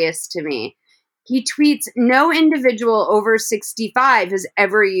mysterious to me. He tweets, no individual over 65 has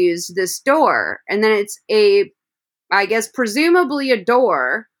ever used this door. And then it's presumably a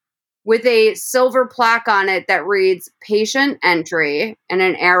door with a silver plaque on it that reads patient entry and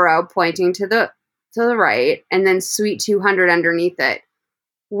an arrow pointing to the right and then suite 200 underneath it.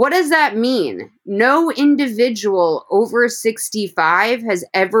 What does that mean? No individual over 65 has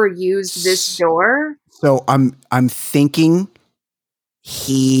ever used this door? So I'm thinking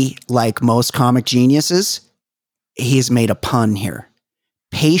he, like most comic geniuses, he's made a pun here.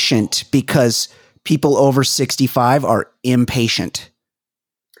 Patient, because people over 65 are impatient.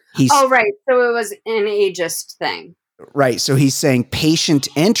 Right. So it was an ageist thing. Right. So he's saying patient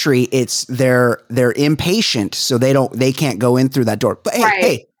entry. It's they're impatient, so they can't go in through that door. But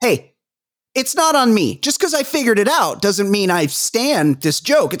hey, it's not on me. Just because I figured it out doesn't mean I stand this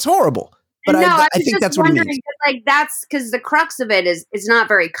joke. It's horrible. But no, I think that's what he means. Like that's because the crux of it is it's not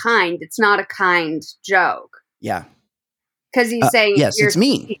very kind. It's not a kind joke. Yeah. Because he's saying yes, you're it's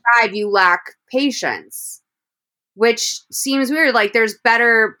mean. 65, you lack patience, which seems weird. Like there's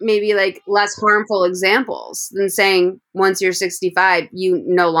better, maybe like less harmful examples than saying once you're 65, you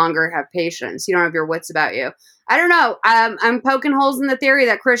no longer have patience. You don't have your wits about you. I don't know. I'm poking holes in the theory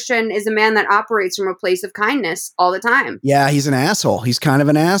that Christian is a man that operates from a place of kindness all the time. Yeah, he's an asshole. He's kind of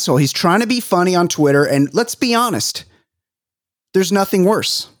an asshole. He's trying to be funny on Twitter. And let's be honest, there's nothing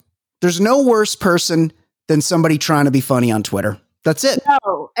worse. There's no worse person than somebody trying to be funny on Twitter. That's it.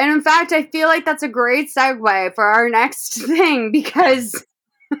 No. And in fact, I feel like that's a great segue for our next thing, because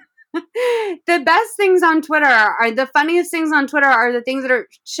the best things on Twitter are the funniest things on Twitter are the things that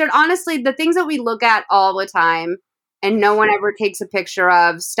the things that we look at all the time and no one ever takes a picture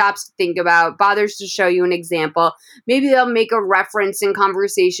of, stops to think about, bothers to show you an example. Maybe they'll make a reference in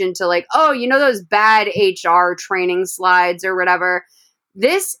conversation to like, oh, you know, those bad HR training slides or whatever.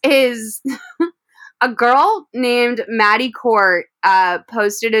 This is a girl named Maddie Court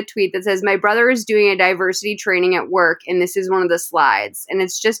posted a tweet that says, my brother is doing a diversity training at work, and this is one of the slides. And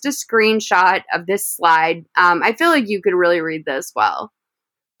it's just a screenshot of this slide. I feel like you could really read this well.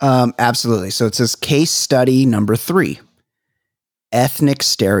 Absolutely. So it says case study number 3, ethnic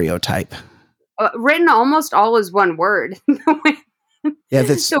stereotype. Written almost all as one word. Yeah,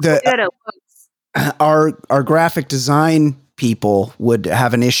 that's our graphic design people would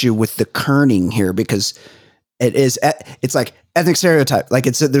have an issue with the kerning here, because it's like ethnic stereotype. Like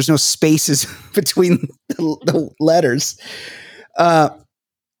there's no spaces between the letters.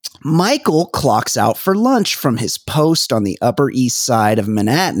 Michael clocks out for lunch from his post on the Upper East Side of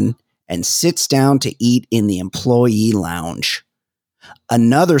Manhattan and sits down to eat in the employee lounge.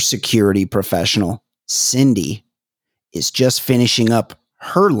 Another security professional, Cindy, is just finishing up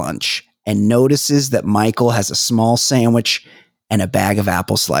her lunch and notices that Michael has a small sandwich and a bag of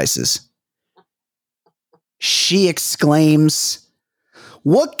apple slices. She exclaims,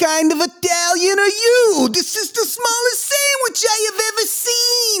 "What kind of Italian are you? This is the smallest sandwich I have ever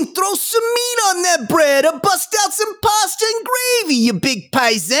seen. Throw some meat on that bread or bust out some pasta and gravy, you big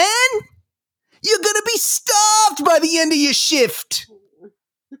paisan. You're gonna be starved by the end of your shift."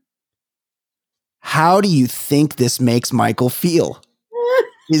 How do you think this makes Michael feel?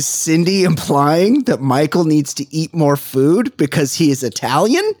 Is Cindy implying that Michael needs to eat more food because he is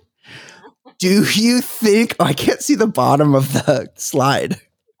Italian? Do you think... Oh, I can't see the bottom of the slide.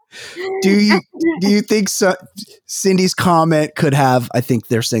 Do you think Cindy's comment could have, I think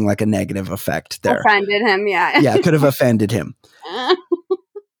they're saying like a negative effect there. Offended him, yeah. Yeah, it could have offended him.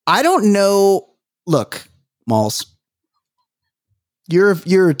 I don't know. Look, Malls, you're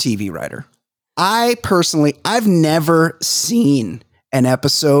a TV writer. I've never seen an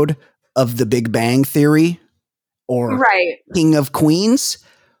episode of The Big Bang Theory or King of Queens.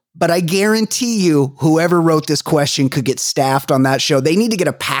 But I guarantee you, whoever wrote this question could get staffed on that show. They need to get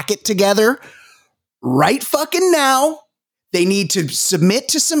a packet together right fucking now. They need to submit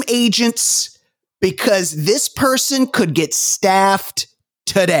to some agents because this person could get staffed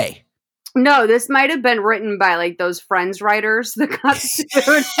today. No, this might have been written by like those Friends writers that got sued.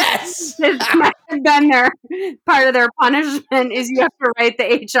 Yes. This might have been part of their punishment is you have to write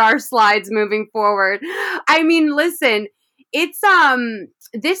the HR slides moving forward. I mean, listen, it's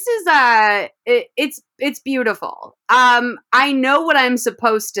it's beautiful. I know what I'm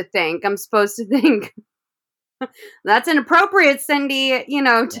supposed to think. I'm supposed to think that's inappropriate, Cindy,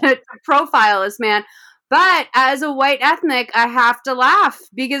 to profile this man. But as a white ethnic, I have to laugh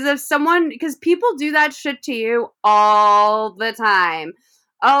because people do that shit to you all the time.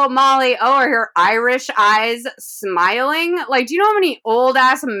 Oh, Molly, are her Irish eyes smiling? Like, do you know how many old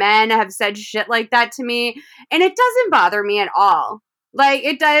ass men have said shit like that to me? And it doesn't bother me at all. Like,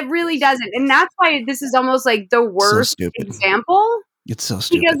 it really doesn't. And that's why this is almost like the worst example. It's so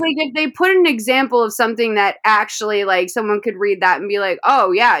stupid. Because like if they put an example of something that actually like someone could read that and be like,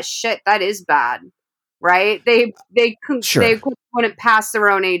 oh yeah, shit, that is bad. Right? They wouldn't pass their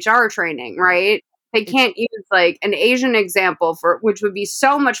own HR training, right? They can't use like an Asian example which would be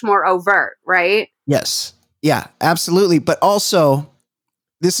so much more overt, right? Yes. Yeah, absolutely. But also,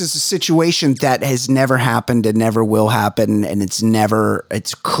 this is a situation that has never happened and never will happen. And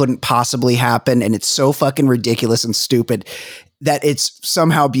it couldn't possibly happen. And it's so fucking ridiculous and stupid that it's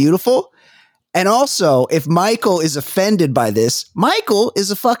somehow beautiful. And also, if Michael is offended by this, Michael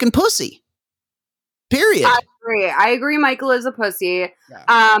is a fucking pussy. Period. I agree. Michael is a pussy.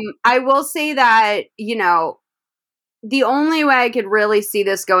 Yeah. I will say that, the only way I could really see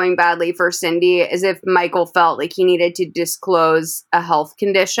this going badly for Cindy is if Michael felt like he needed to disclose a health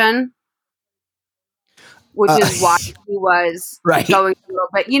condition, which is why he was going through it.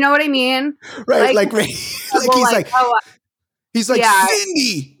 But you know what I mean? Right. He's like, yeah.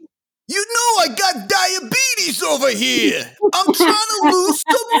 Cindy, you know I got diabetes over here. I'm trying to lose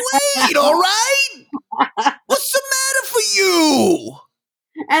some weight, all right? What's the matter for you?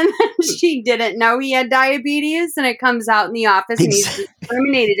 And then she didn't know he had diabetes, and it comes out in the office, and he's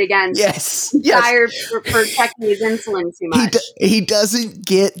discriminated against. Yes. Fired for checking his insulin too much. He doesn't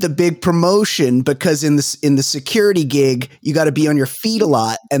get the big promotion because in the security gig, you got to be on your feet a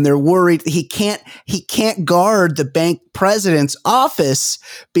lot, and they're worried he can't guard the bank president's office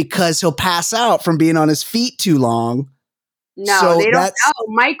because he'll pass out from being on his feet too long. No, so they don't know.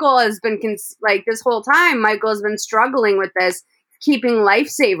 Michael has been this whole time. Michael has been struggling with this, keeping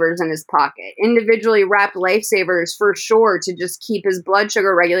lifesavers in his pocket, individually wrapped lifesavers for sure, to just keep his blood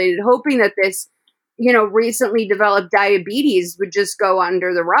sugar regulated, hoping that this, recently developed diabetes would just go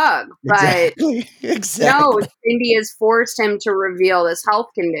under the rug. But exactly. No, Cindy has forced him to reveal this health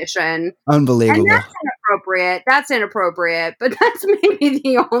condition. Unbelievable. And that's inappropriate, but that's maybe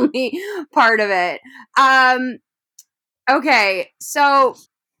the only part of it. Okay, so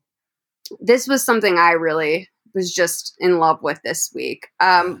this was something I really was just in love with this week.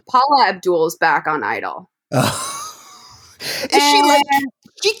 Paula Abdul is back on Idol.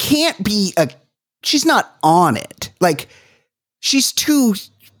 She can't be she's not on it. Like, she's too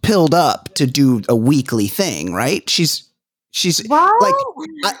pilled up to do a weekly thing, right? She's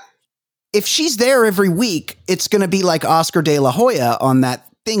if she's there every week, it's going to be like Oscar De La Hoya on that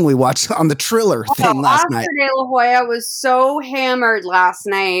thing we watched on the Triller thing last night. Oscar De La Hoya was so hammered last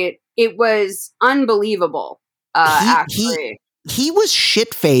night. It was unbelievable. He was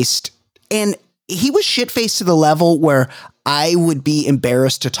shit-faced, and he was shit-faced to the level where I would be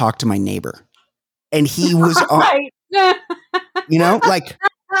embarrassed to talk to my neighbor. And he was right.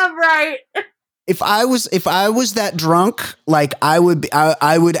 Right. If I was that drunk, like I would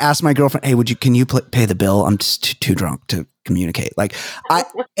ask my girlfriend, "Hey, can you pay the bill? I'm just too drunk to communicate."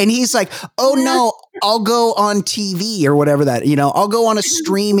 And he's like, "Oh no, I'll go on TV or whatever that, I'll go on a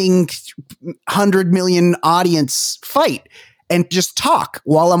streaming 100 million audience fight and just talk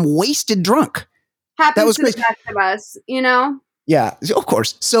while I'm wasted drunk." Happens to the best of us, Yeah, of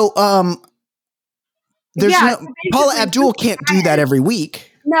course. So, Paula Abdul can't do that every week.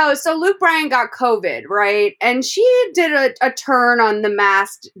 No, so Luke Bryan got COVID, right? And she did a turn on The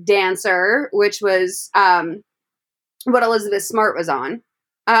Masked Dancer, which was what Elizabeth Smart was on.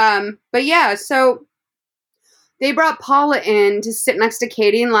 But yeah, so they brought Paula in to sit next to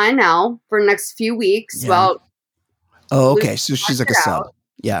Katie and Lionel for the next few weeks. Yeah. Well, okay, so she's like a sub.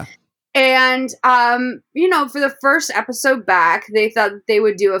 Yeah. And, for the first episode back, they thought they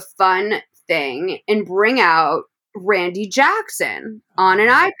would do a fun thing and bring out Randy Jackson on an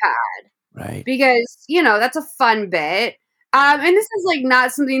iPad. Right. Because, that's a fun bit. And this is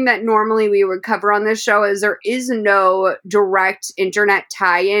not something that normally we would cover on this show, as there is no direct internet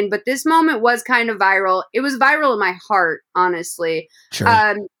tie-in, but this moment was kind of viral. It was viral in my heart, honestly.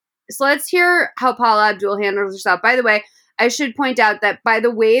 Sure. So let's hear how Paula Abdul handles herself. By the way, I should point out that by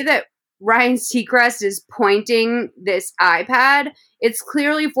the way that Ryan Seacrest is pointing this iPad, it's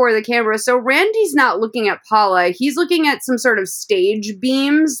clearly for the camera. So Randy's not looking at Paula. He's looking at some sort of stage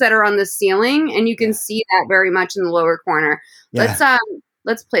beams that are on the ceiling, and you can see that very much in the lower corner. Yeah.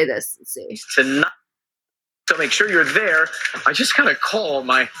 Let's play this and see. Tonight, to make sure you're there, I just got a call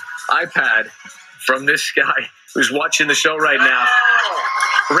my iPad from this guy who's watching the show right now.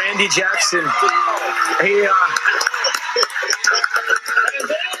 Randy Jackson.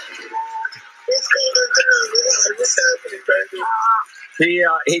 He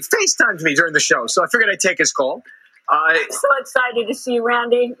FaceTimed me during the show, so I figured I'd take his call. I'm so excited to see you,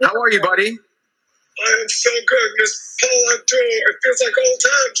 Randy. How are you, buddy? I am so good, Miss Paula Abdul. It feels like old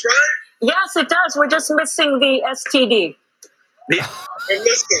times, right? Yes, it does. We're just missing the STD. And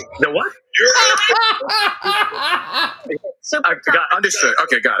listen. The what? Understood.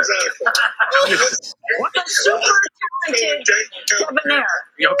 Okay, got it. What a super talented debonair.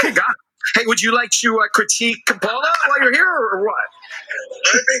 Okay, got it. Hey, would you like to critique Paula while you're here, or what? I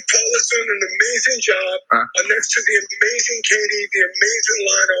think Paula's doing an amazing job next to the amazing Katie, the amazing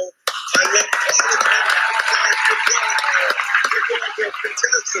Lionel. I love Paula. They're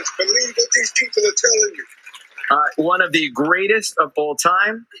contestants. Believe what these people are telling you. One of the greatest of all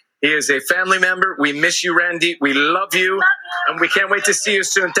time. He is a family member. We miss you, Randy. We love you. And we can't wait to see you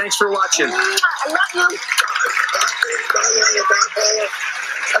soon. Thanks for watching. I love you.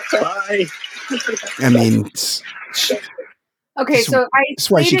 Bye. I mean, okay, so that's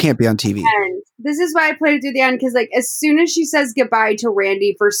why she can't be on TV. This is why I played it through the end, because as soon as she says goodbye to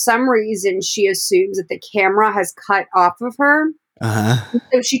Randy, for some reason she assumes that the camera has cut off of her.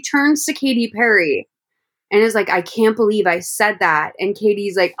 So she turns to Katy Perry and is like, "I can't believe I said that." And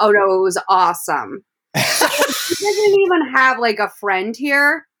Katie's like, "Oh no, it was awesome." So she doesn't even have a friend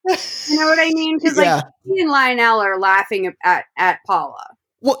here. You know what I mean? Because he and Lionel are laughing at Paula.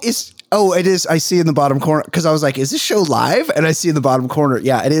 Well, it is. I see in the bottom corner because I was like, is this show live? And I see in the bottom corner.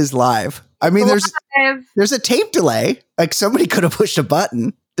 Yeah, it is live. I mean, there's a tape delay. Like somebody could have pushed a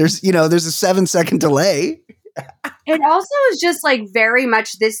button. There's a 7-second delay. It also is just like very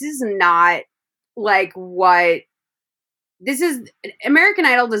much, this is not like what this is. American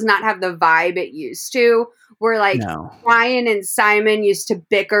Idol does not have the vibe it used to, where like Ryan and Simon used to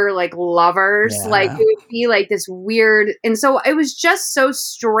bicker like lovers. Yeah. Like it would be like this weird. And so it was just so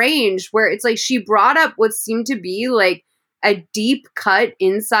strange where it's like she brought up what seemed to be like a deep cut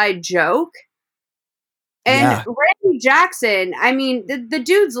inside joke. And Randy Jackson, I mean, the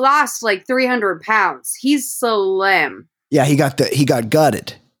dude's lost like 300 pounds. He's slim. Yeah, he got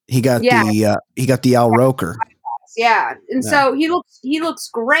gutted. He got the Al Roker. Yeah. And so he looks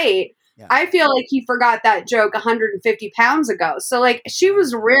great. Yeah. I feel like he forgot that joke 150 pounds ago. So like she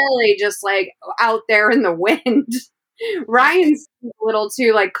was really just like out there in the wind. Ryan's a little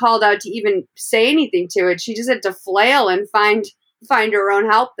too like called out to even say anything to it. She just had to flail and find her own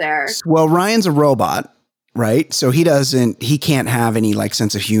help there. Well, Ryan's a robot, right? So he can't have any like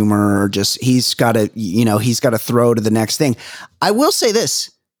sense of humor or just, he's got to throw to the next thing. I will say this.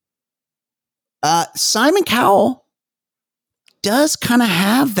 Simon Cowell does kind of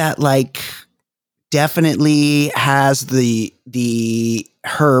have that, like, definitely has the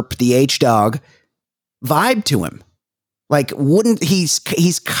herp, the H-dog vibe to him. Like, he's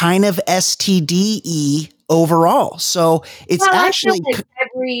kind of STD-y overall. So it's actually I feel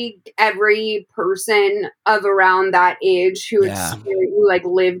like every person of around that age who like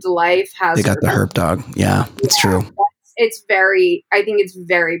lived life has they got the herp dog. Yeah, it's true. I think it's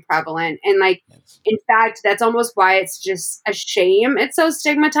very prevalent. And like, in fact, that's almost why it's just a shame it's so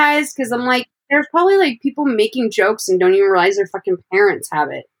stigmatized. Cause I'm like, there's probably like people making jokes and don't even realize their fucking parents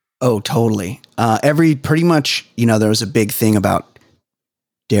have it. Oh, totally. Pretty much, there was a big thing about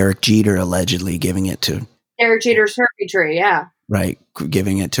Derek Jeter allegedly giving it to Derek Jeter's herpy tree. Yeah. Right.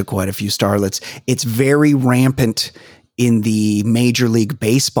 Giving it to quite a few starlets. It's very rampant in the Major League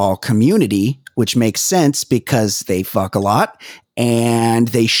Baseball community, which makes sense because they fuck a lot and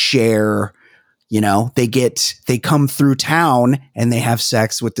they share, they come through town and they have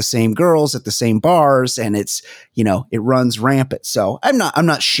sex with the same girls at the same bars and it's, it runs rampant. So I'm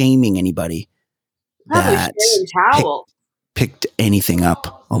not shaming anybody that picked anything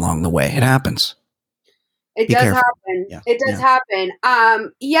up along the way. It happens. It does happen. Yeah. It does happen.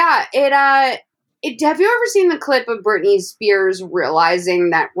 Have you ever seen the clip of Britney Spears realizing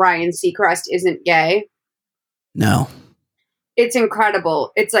that Ryan Seacrest isn't gay? No. It's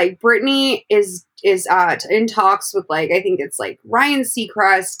incredible. It's like Britney is in talks with like, I think it's like Ryan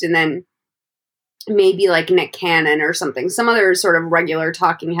Seacrest and then maybe like Nick Cannon or something, some other sort of regular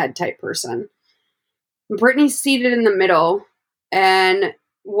talking head type person. Britney's seated in the middle and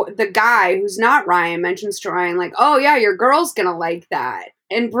the guy who's not Ryan mentions to Ryan like, oh yeah, your girl's gonna like that.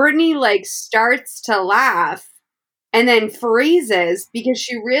 And Britney like starts to laugh and then freezes because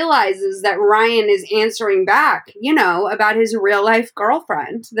she realizes that Ryan is answering back, about his real life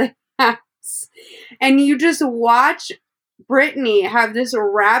girlfriend. And you just watch Britney have this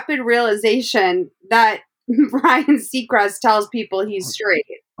rapid realization that Ryan Seacrest tells people he's straight.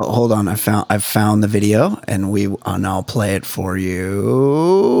 Hold on, I've found the video and I'll play it for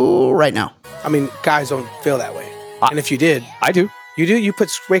you right now. I mean, guys don't feel that way. And if you did, I do. You do? You put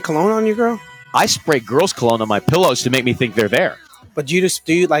spray cologne on your girl? I spray girls' cologne on my pillows to make me think they're there. But do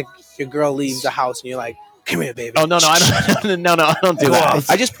you like your girl leaves the house and you're like, come here, baby? Oh no, I don't do that.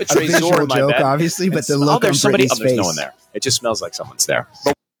 I just put Trezor in my joke, bed. Obviously, but the look on Britney's face. There's no one there. It just smells like someone's there.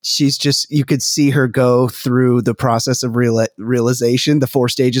 She's just, you could see her go through the process of realization, the 4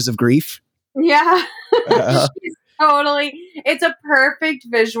 stages of grief. Yeah. She's totally, it's a perfect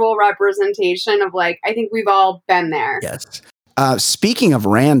visual representation of like, I think we've all been there. Yes. Speaking of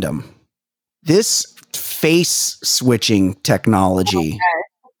random, this face switching technology,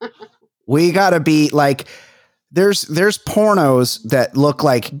 we gotta be like, there's pornos that look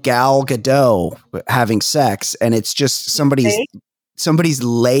like Gal Gadot having sex and it's just somebody's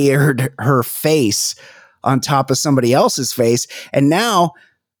layered her face on top of somebody else's face. And now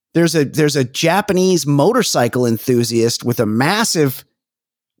there's a Japanese motorcycle enthusiast with a massive,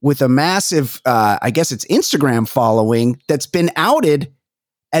 I guess it's Instagram following that's been outed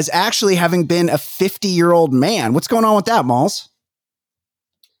as actually having been a 50-year-old man. What's going on with that, Malls?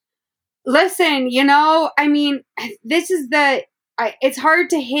 Listen, I mean, this is it's hard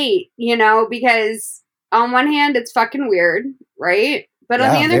to hate, because on one hand, it's fucking weird, right? But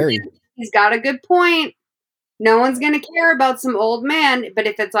on the other hand, he's got a good point. No one's going to care about some old man, but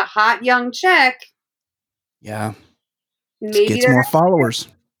if it's a hot young chick. Yeah. maybe Gets more followers.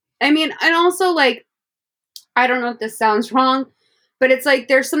 I mean, and also like, I don't know if this sounds wrong, but it's like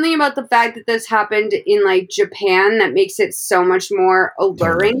there's something about the fact that this happened in like Japan that makes it so much more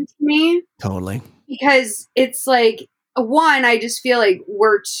alluring to me. Totally. Because it's like, one, I just feel like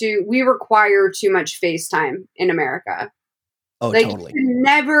we require too much FaceTime in America. Oh, like, totally. You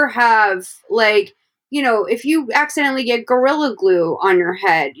never have like, you know, if you accidentally get Gorilla Glue on your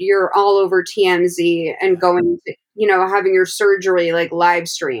head, you're all over TMZ and going to, you know, having your surgery like live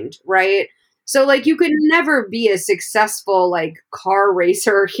streamed, right? So like you could never be a successful like car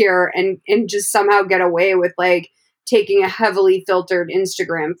racer here and just somehow get away with like taking a heavily filtered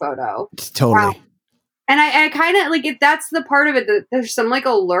Instagram photo. Totally. And I kind of like it. That's the part of it that there's some like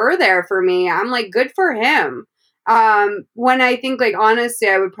allure there for me. I'm like, good for him. When I think like, honestly,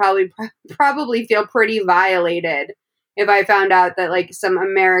 I would probably feel pretty violated if I found out that like some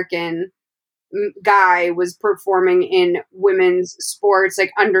American guy was performing in women's sports,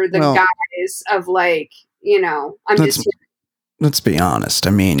 like under the guise of like, you know, let's be honest.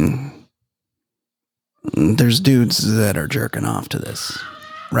 I mean, there's dudes that are jerking off to this,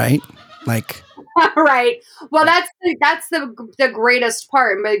 right? Like, right. Well, that's the greatest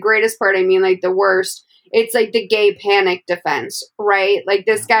part. And by the greatest part, I mean like the worst. It's like the gay panic defense, right? Like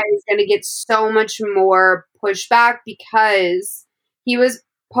this guy is going to get so much more pushback because he was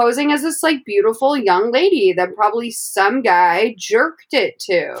posing as this like beautiful young lady that probably some guy jerked it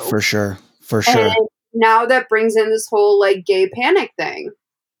to. For sure. And now that brings in this whole like gay panic thing.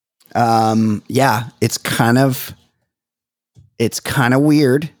 Yeah, it's kind of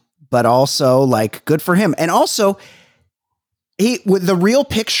weird, but also like good for him. And also with the real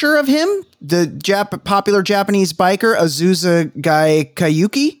picture of him, the popular Japanese biker, Azusa Gai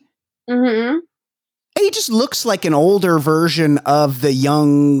Kayuki. Mm-hmm. He just looks like an older version of the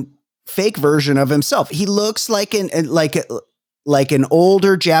young fake version of himself. He looks like an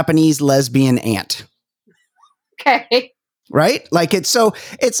older Japanese lesbian aunt. Okay. Right? Like it's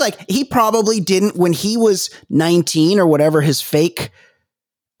like he probably didn't, when he was 19 or whatever his fake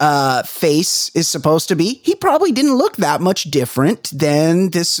face is supposed to be, he probably didn't look that much different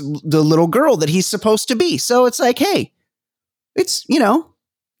than the little girl that he's supposed to be. So it's like, hey, it's, you know,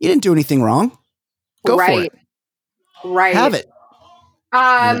 you didn't do anything wrong. Go for it. Right. Have it.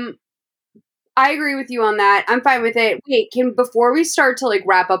 I agree with you on that. I'm fine with it. Wait, before we start to like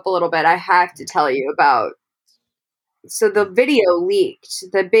wrap up a little bit, I have to tell you about. So the video leaked,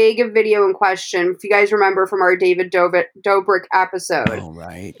 the big video in question. If you guys remember from our David Dobrik episode, oh,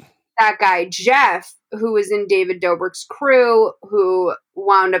 right. That guy Jeff, who was in David Dobrik's crew, who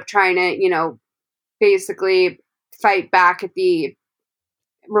wound up trying to, you know, basically fight back at the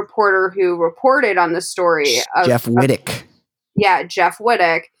reporter who reported on the story of Jeff Wittick. Jeff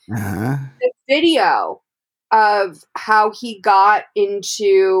Wittick. Uh-huh. The video of how he got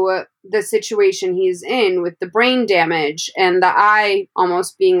into the situation he's in with the brain damage and the eye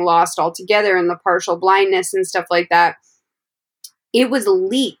almost being lost altogether and the partial blindness and stuff like that. It was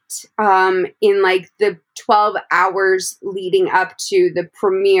leaked in like the 12 hours leading up to the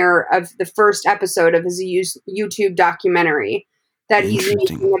premiere of the first episode of his YouTube documentary that he's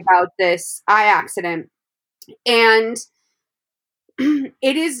making about this eye accident. And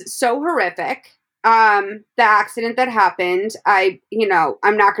it is so horrific. The accident that happened, I'm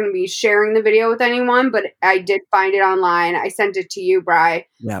not going to be sharing the video with anyone, but I did find it online. I sent it to you, Bri.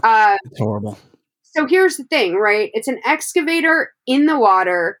 Yeah, it's horrible. So here's the thing, right? It's an excavator in the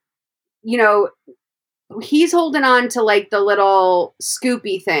water. You know, he's holding on to like the little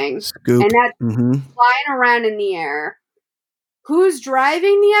scoopy thing. And that's flying around in the air. Who's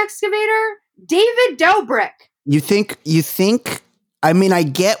driving the excavator? David Dobrik. You think, I mean, I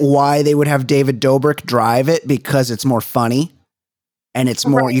get why they would have David Dobrik drive it because it's more funny and it's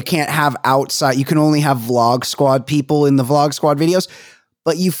more, you can't have outside, you can only have Vlog Squad people in the Vlog Squad videos,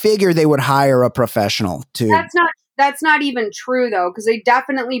 but you figure they would hire a professional to. That's not even true though, because they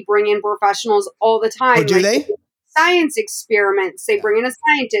definitely bring in professionals all the time. Oh, do they? Science experiments. They bring in a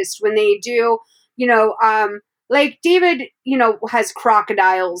scientist when they do, like David, has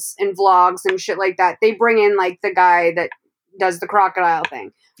crocodiles and vlogs and shit like that. They bring in like the guy that does the crocodile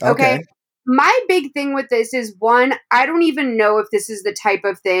thing. Okay. My big thing with this is, one, I don't even know if this is the type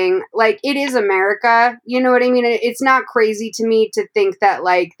of thing, like, it is America. You know what I mean? It's not crazy to me to think that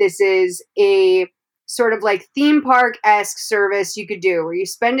like this is a sort of like theme park-esque service you could do where you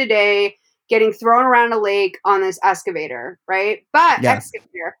spend a day getting thrown around a lake on this excavator, right? But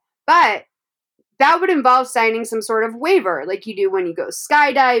that would involve signing some sort of waiver like you do when you go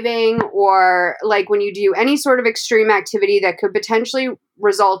skydiving or like when you do any sort of extreme activity that could potentially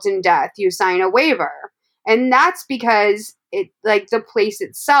result in death. You sign a waiver. And that's because it, like, the place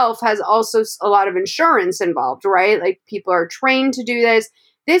itself has also a lot of insurance involved, right? Like, people are trained to do this.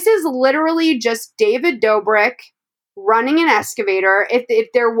 This is literally just David Dobrik running an excavator. If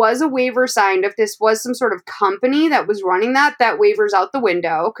there was a waiver signed, if this was some sort of company that was running that waiver's out the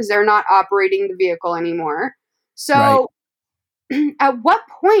window because they're not operating the vehicle anymore. So at what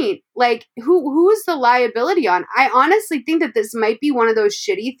point, like, who is the liability on? I honestly think that this might be one of those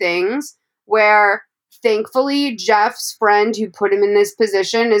shitty things where, thankfully, Jeff's friend who put him in this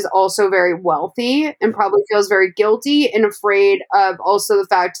position is also very wealthy and probably feels very guilty and afraid of also the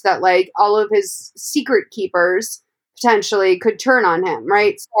fact that, like, all of his secret keepers potentially could turn on him,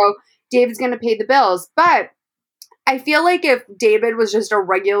 right? So David's going to pay the bills. But I feel like if David was just a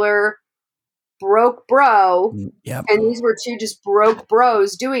regular broke bro, and these were two just broke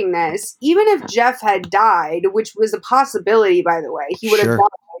bros doing this, even if Jeff had died, which was a possibility, by the way, he would have died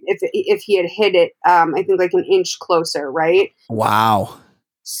if he had hit it, I think, like an inch closer, right? Wow.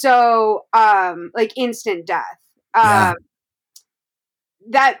 So, like, instant death. That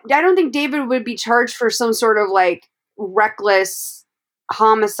I don't think David would be charged for some sort of, like, reckless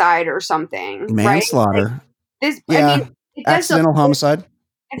homicide or something. Manslaughter. Right? Like, this, yeah. I mean, accidental homicide.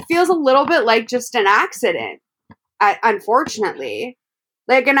 It feels a little bit like just an accident, unfortunately.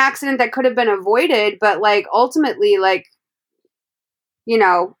 Like an accident that could have been avoided, but, like, ultimately, like, you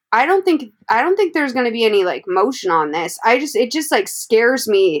know, I don't think there's going to be any, like, motion on this. It just like scares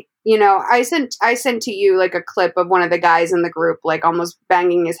me. You know, I sent to you, like, a clip of one of the guys in the group, like, almost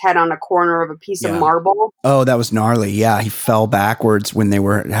banging his head on a corner of a piece of marble. Oh, that was gnarly. Yeah, he fell backwards when they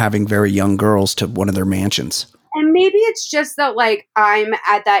were having very young girls to one of their mansions. And maybe it's just that, like, I'm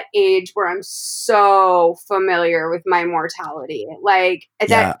at that age where I'm so familiar with my mortality. Like,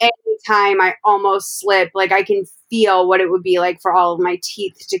 that any time I almost slip, like, I can feel what it would be like for all of my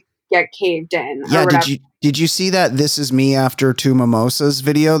teeth to get caved in. Yeah, did you see that This Is Me After 2 Mimosas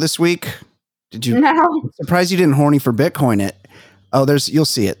video this week? Did you? No. I'm surprised you didn't horny for Bitcoin it. Oh, you'll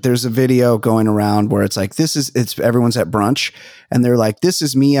see it. There's a video going around where it's like, everyone's at brunch and they're like, this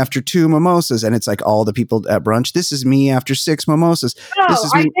is me after 2 mimosas. And it's like all the people at brunch. This is me after 6 mimosas. Oh,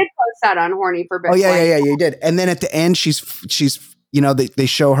 I did post that on Horny for Bitcoin. Oh yeah, you did. And then at the end, she's, you know, they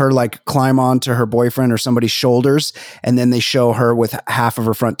show her, like, climb onto her boyfriend or somebody's shoulders. And then they show her with half of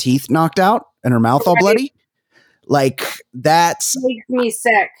her front teeth knocked out and her mouth all bloody. Like, that's makes me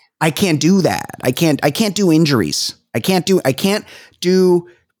sick. I can't do that. I can't do injuries. I can't do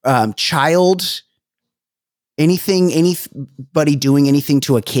child anything, anybody doing anything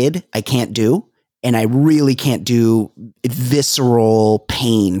to a kid. I can't do. And I really can't do visceral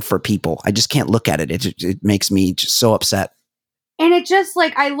pain for people. I just can't look at it. It makes me just so upset. And it just,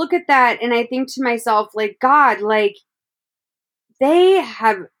 like, I look at that and I think to myself, like, God, like, they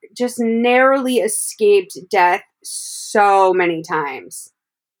have just narrowly escaped death so many times.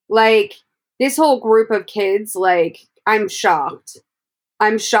 Like, this whole group of kids, like, I'm shocked.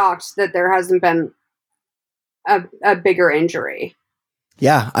 I'm shocked that there hasn't been a bigger injury.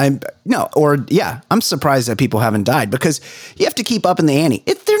 Yeah, I'm surprised that people haven't died because you have to keep up in the ante.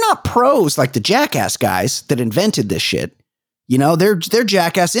 If they're not pros like the jackass guys that invented this shit, you know, they're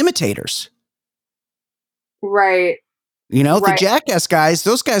jackass imitators. Right. You know, the jackass guys,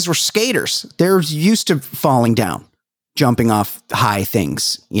 those guys were skaters. They're used to falling down, jumping off high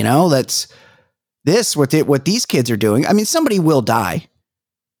things. You know, that's what these kids are doing. I mean, somebody will die.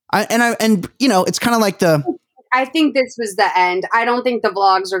 And you know, it's kind of like I think this was the end. I don't think the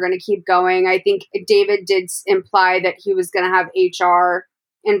vlogs are going to keep going. I think David did imply that he was going to have HR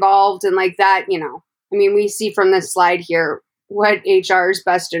involved and like that, you know. I mean, we see from this slide here what HR's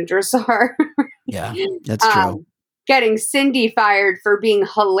best interests are. Yeah, that's true. Getting Cindy fired for being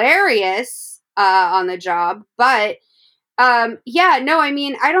hilarious on the job. But I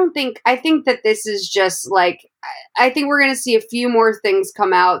mean, I think that this is just like, I think we're going to see a few more things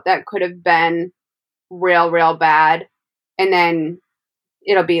come out that could have been real bad. And then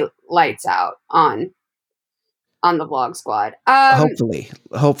it'll be lights out on the Vlog Squad. Hopefully.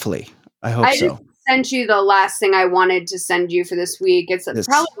 I hope so. Just sent you the last thing I wanted to send you for this week. It's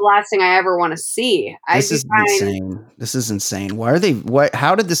probably the last thing I ever want to see. This is insane. This is insane.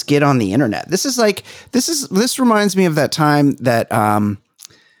 How did this get on the internet? This reminds me of that time that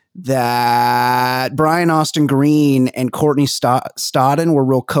that Brian Austin Green and Courtney Stodden were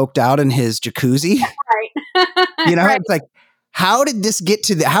real coked out in his jacuzzi. Right. You know, right. It's like, how did this get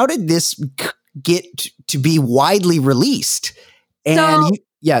to be widely released? And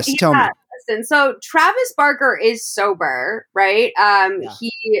tell me. Listen, so Travis Barker is sober, right?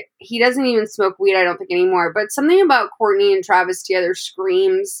 He doesn't even smoke weed, I don't think, anymore. But something about Courtney and Travis together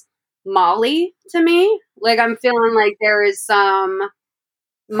screams Molly to me. Like, I'm feeling like there is some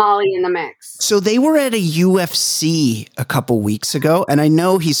Molly in the mix. So they were at a UFC a couple weeks ago, and I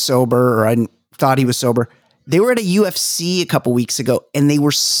know he's sober, or I thought he was sober. They were at a UFC a couple weeks ago, and they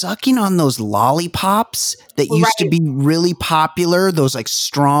were sucking on those lollipops that used to be really popular, those like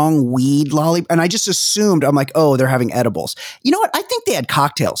strong weed lollipops. And I just assumed, I'm like, oh, they're having edibles. You know what? I think they had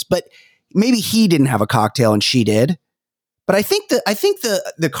cocktails, but maybe he didn't have a cocktail and she did. But I think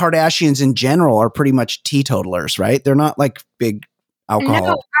the Kardashians in general are pretty much teetotalers, right? They're not like big alcohol.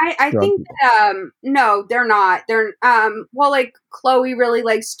 No, I think that, no, they're not. They're well, like Khloe really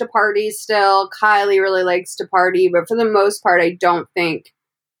likes to party still. Kylie really likes to party, but for the most part, I don't think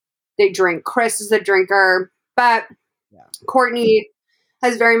they drink. Kris is a drinker, but Kourtney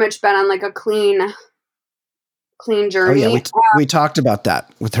has very much been on like a clean journey. Oh yeah, we talked about that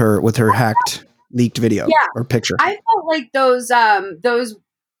with her hacked leaked video or picture. I felt like those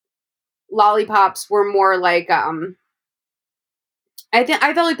lollipops were more like I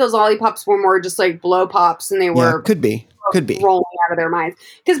felt like those lollipops were more just like blow pops, and they were could be rolling out of their minds.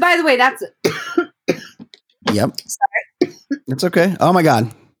 Because by the way, that's yep. Sorry, it's okay. Oh my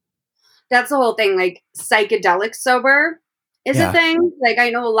god, that's the whole thing. Like psychedelic sober is a thing. Like I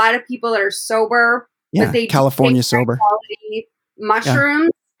know a lot of people that are sober, but they California sober quality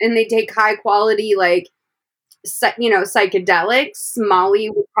mushrooms, and they take high quality like psychedelics. Molly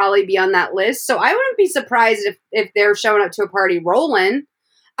would probably be on that list. So I wouldn't be surprised if they're showing up to a party rolling.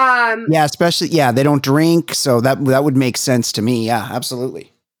 Especially, they don't drink. So that would make sense to me. Yeah,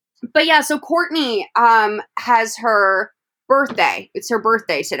 absolutely. But yeah, so Kourtney has her birthday. It's her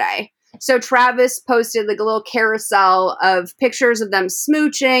birthday today. So Travis posted like a little carousel of pictures of them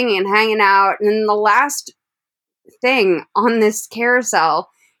smooching and hanging out. And then the last thing on this carousel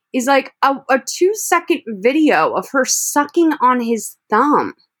is like a 2-second video of her sucking on his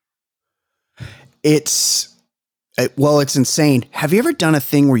thumb. It's insane. Have you ever done a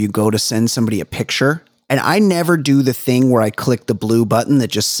thing where you go to send somebody a picture? And I never do the thing where I click the blue button that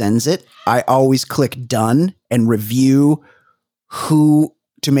just sends it. I always click done and review to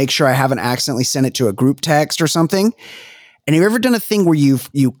make sure I haven't accidentally sent it to a group text or something. And have you ever done a thing where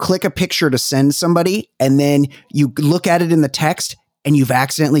you click a picture to send somebody and then you look at it in the text and you've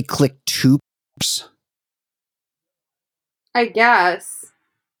accidentally clicked 2 pictures? I guess.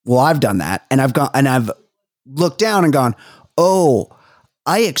 Well, I've done that, and I've looked down and gone, oh,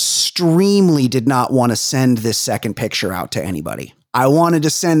 I extremely did not want to send this second picture out to anybody. I wanted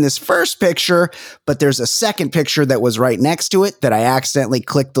to send this first picture, but there's a second picture that was right next to it that I accidentally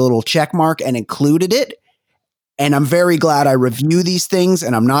clicked the little check mark and included it. And I'm very glad I review these things,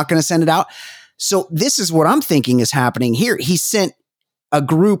 and I'm not going to send it out. So this is what I'm thinking is happening here. He sent a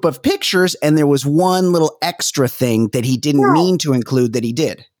group of pictures, and there was one little extra thing that he didn't mean to include that he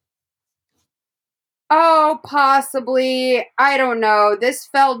did. Oh, possibly. I don't know. This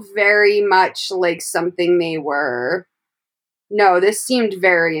felt very much like something they were. No, this seemed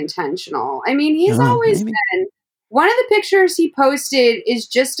very intentional. I mean, he's always been. One of the pictures he posted is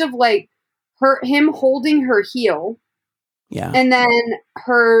just of like him holding her heel. Yeah. And then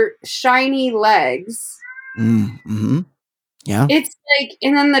her shiny legs. Mm-hmm. Yeah. It's like,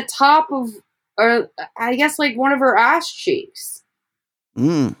 and then the top of, or I guess like one of her ass cheeks.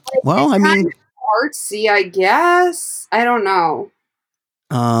 Well, I mean, artsy, I guess. I don't know.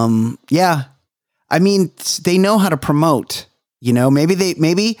 Yeah. I mean, they know how to promote,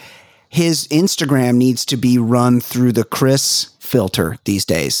 maybe his Instagram needs to be run through the Kris filter these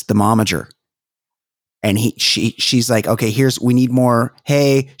days, the momager. And she's like, okay, we need more.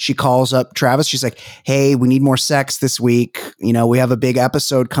 Hey, she calls up Travis. She's like, hey, we need more sex this week. We have a big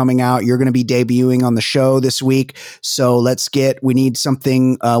episode coming out. You're going to be debuting on the show this week. So we need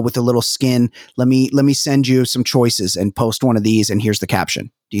something with a little skin. Let me send you some choices and post one of these. And here's the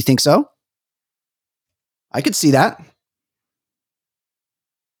caption. Do you think so? I could see that.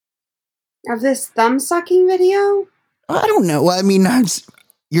 Of this thumb sucking video? I don't know. Well, I mean,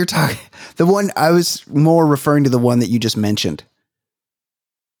 you're talking the one I was more referring to the one that you just mentioned.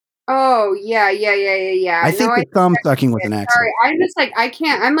 Oh, yeah. I think the thumb sucking with an accent. Sorry, I'm just like,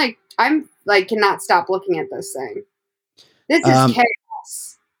 I'm cannot stop looking at this thing. This is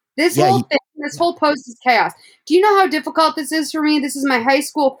chaos. This whole post is chaos. Do you know how difficult this is for me? This is my high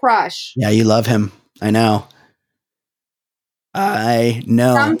school crush. Yeah, you love him. I know.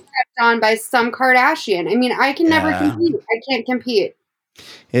 Some stepped on by some Kardashian. I mean, I can never compete. I can't compete.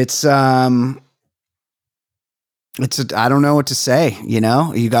 It's I don't know what to say,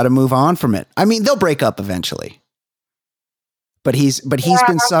 you got to move on from it. I mean, they'll break up eventually. But he's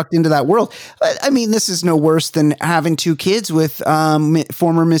been sucked into that world. I mean, this is no worse than having 2 kids with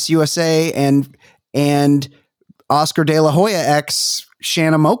former Miss USA and Oscar De La Hoya ex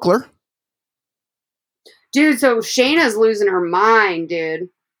Shanna Moakler. Dude, so Shayna's losing her mind, dude.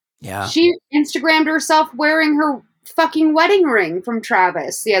 Yeah. She Instagrammed herself wearing her fucking wedding ring from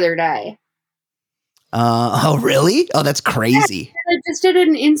Travis the other day. Oh, really? Oh, that's crazy. Yeah, I just did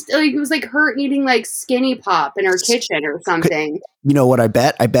an it was like her eating like Skinny Pop in her kitchen or something. You know what I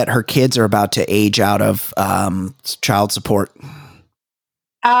bet? I bet her kids are about to age out of child support.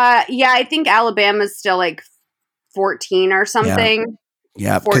 Yeah, I think Alabama's still like 14 or something.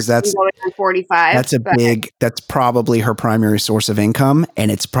 Yeah, because that's 45. That's probably her primary source of income,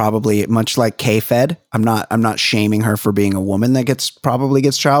 and it's probably much like K-Fed. I'm not shaming her for being a woman that probably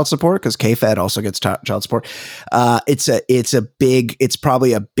gets child support, because K-Fed also gets child support. It's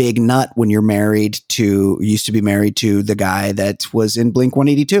probably a big nut when you're used to be married to the guy that was in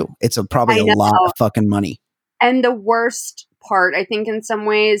Blink-182. It's probably a lot of fucking money. And the worst part, I think, in some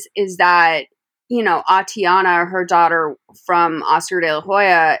ways, is that, you know, Atiana, her daughter from Oscar De La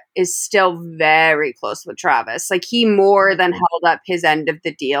Hoya, is still very close with Travis. Like, he more than held up his end of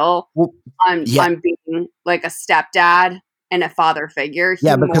the deal on being like a stepdad and a father figure.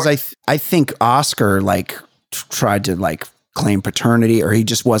 Because I think Oscar like tried to like claim paternity, or he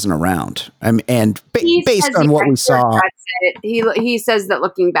just wasn't around. And based on what we saw, he says that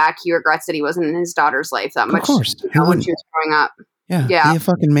looking back, he regrets that he wasn't in his daughter's life that much. Of course, when she was growing up. Yeah, be a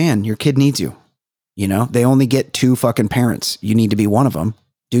fucking man. Your kid needs you. You know, they only get 2 fucking parents. You need to be one of them.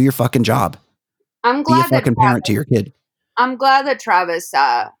 Do your fucking job. I'm glad be a fucking parent to your kid. I'm glad that Travis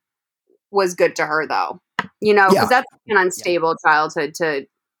was good to her, though. You know, because that's an unstable childhood to,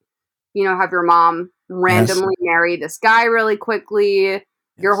 you know, have your mom randomly marry this guy really quickly.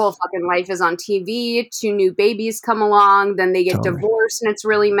 Your whole fucking life is on TV. 2 new babies come along. Then they get divorced and it's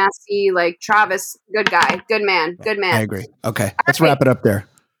really messy. Like, Travis, good guy. Good man. Good man. I agree. Okay. Let's wrap it up there.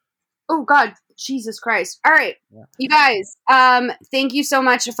 Oh, God. Jesus Christ. All right. You guys, thank you so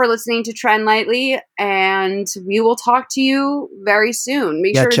much for listening to Trend Lightly, and we will talk to you very soon.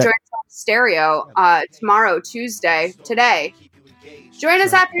 Make sure to join us on Stereo tomorrow, today. Join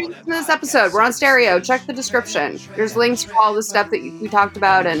us after this episode. We're on Stereo. Check the description. There's links for all the stuff that we talked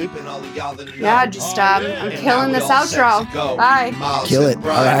about, and I'm killing this outro. Bye. Kill it. All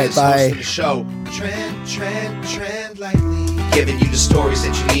right, bye. Trend Lightly. Giving you the stories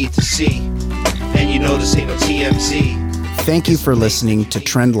that you need to see. And you know this ain't no TMZ. Thank you for listening to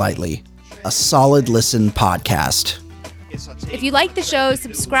Trend Lightly, a solid listen podcast. If you like the show,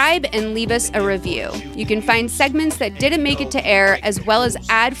 subscribe and leave us a review. You can find segments that didn't make it to air, as well as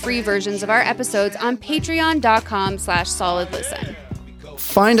ad-free versions of our episodes on patreon.com/solidlisten.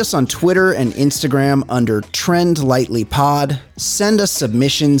 Find us on Twitter and Instagram under Trend Lightly Pod. Send us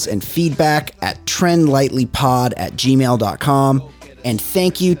submissions and feedback at trendlightlypod@gmail.com. And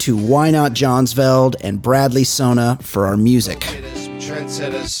thank you to Why Not Johnsveld and Bradley Sona for our music.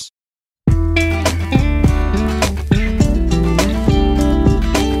 Trendsetters.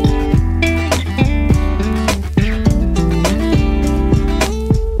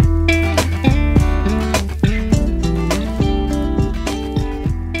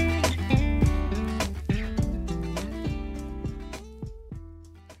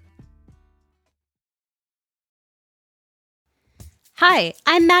 Hi,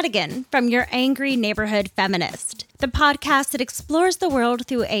 I'm Madigan from Your Angry Neighborhood Feminist, the podcast that explores the world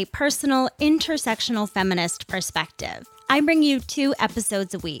through a personal, intersectional feminist perspective. I bring you 2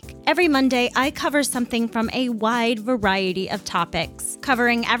 episodes a week. Every Monday, I cover something from a wide variety of topics,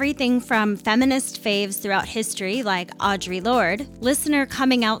 covering everything from feminist faves throughout history like Audre Lorde, listener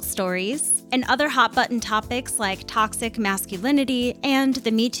coming out stories, and other hot-button topics like toxic masculinity and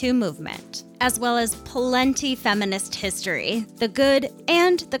the Me Too movement, as well as plenty feminist history, the good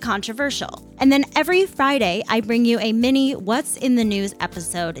and the controversial. And then every Friday, I bring you a mini What's in the News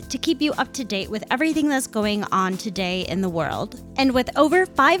episode to keep you up to date with everything that's going on today in the world. And with over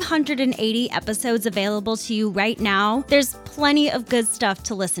 580 episodes available to you right now, there's plenty of good stuff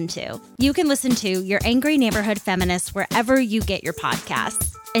to listen to. You can listen to Your Angry Neighborhood Feminist wherever you get your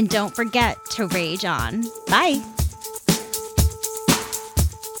podcasts. And don't forget to rage on. Bye.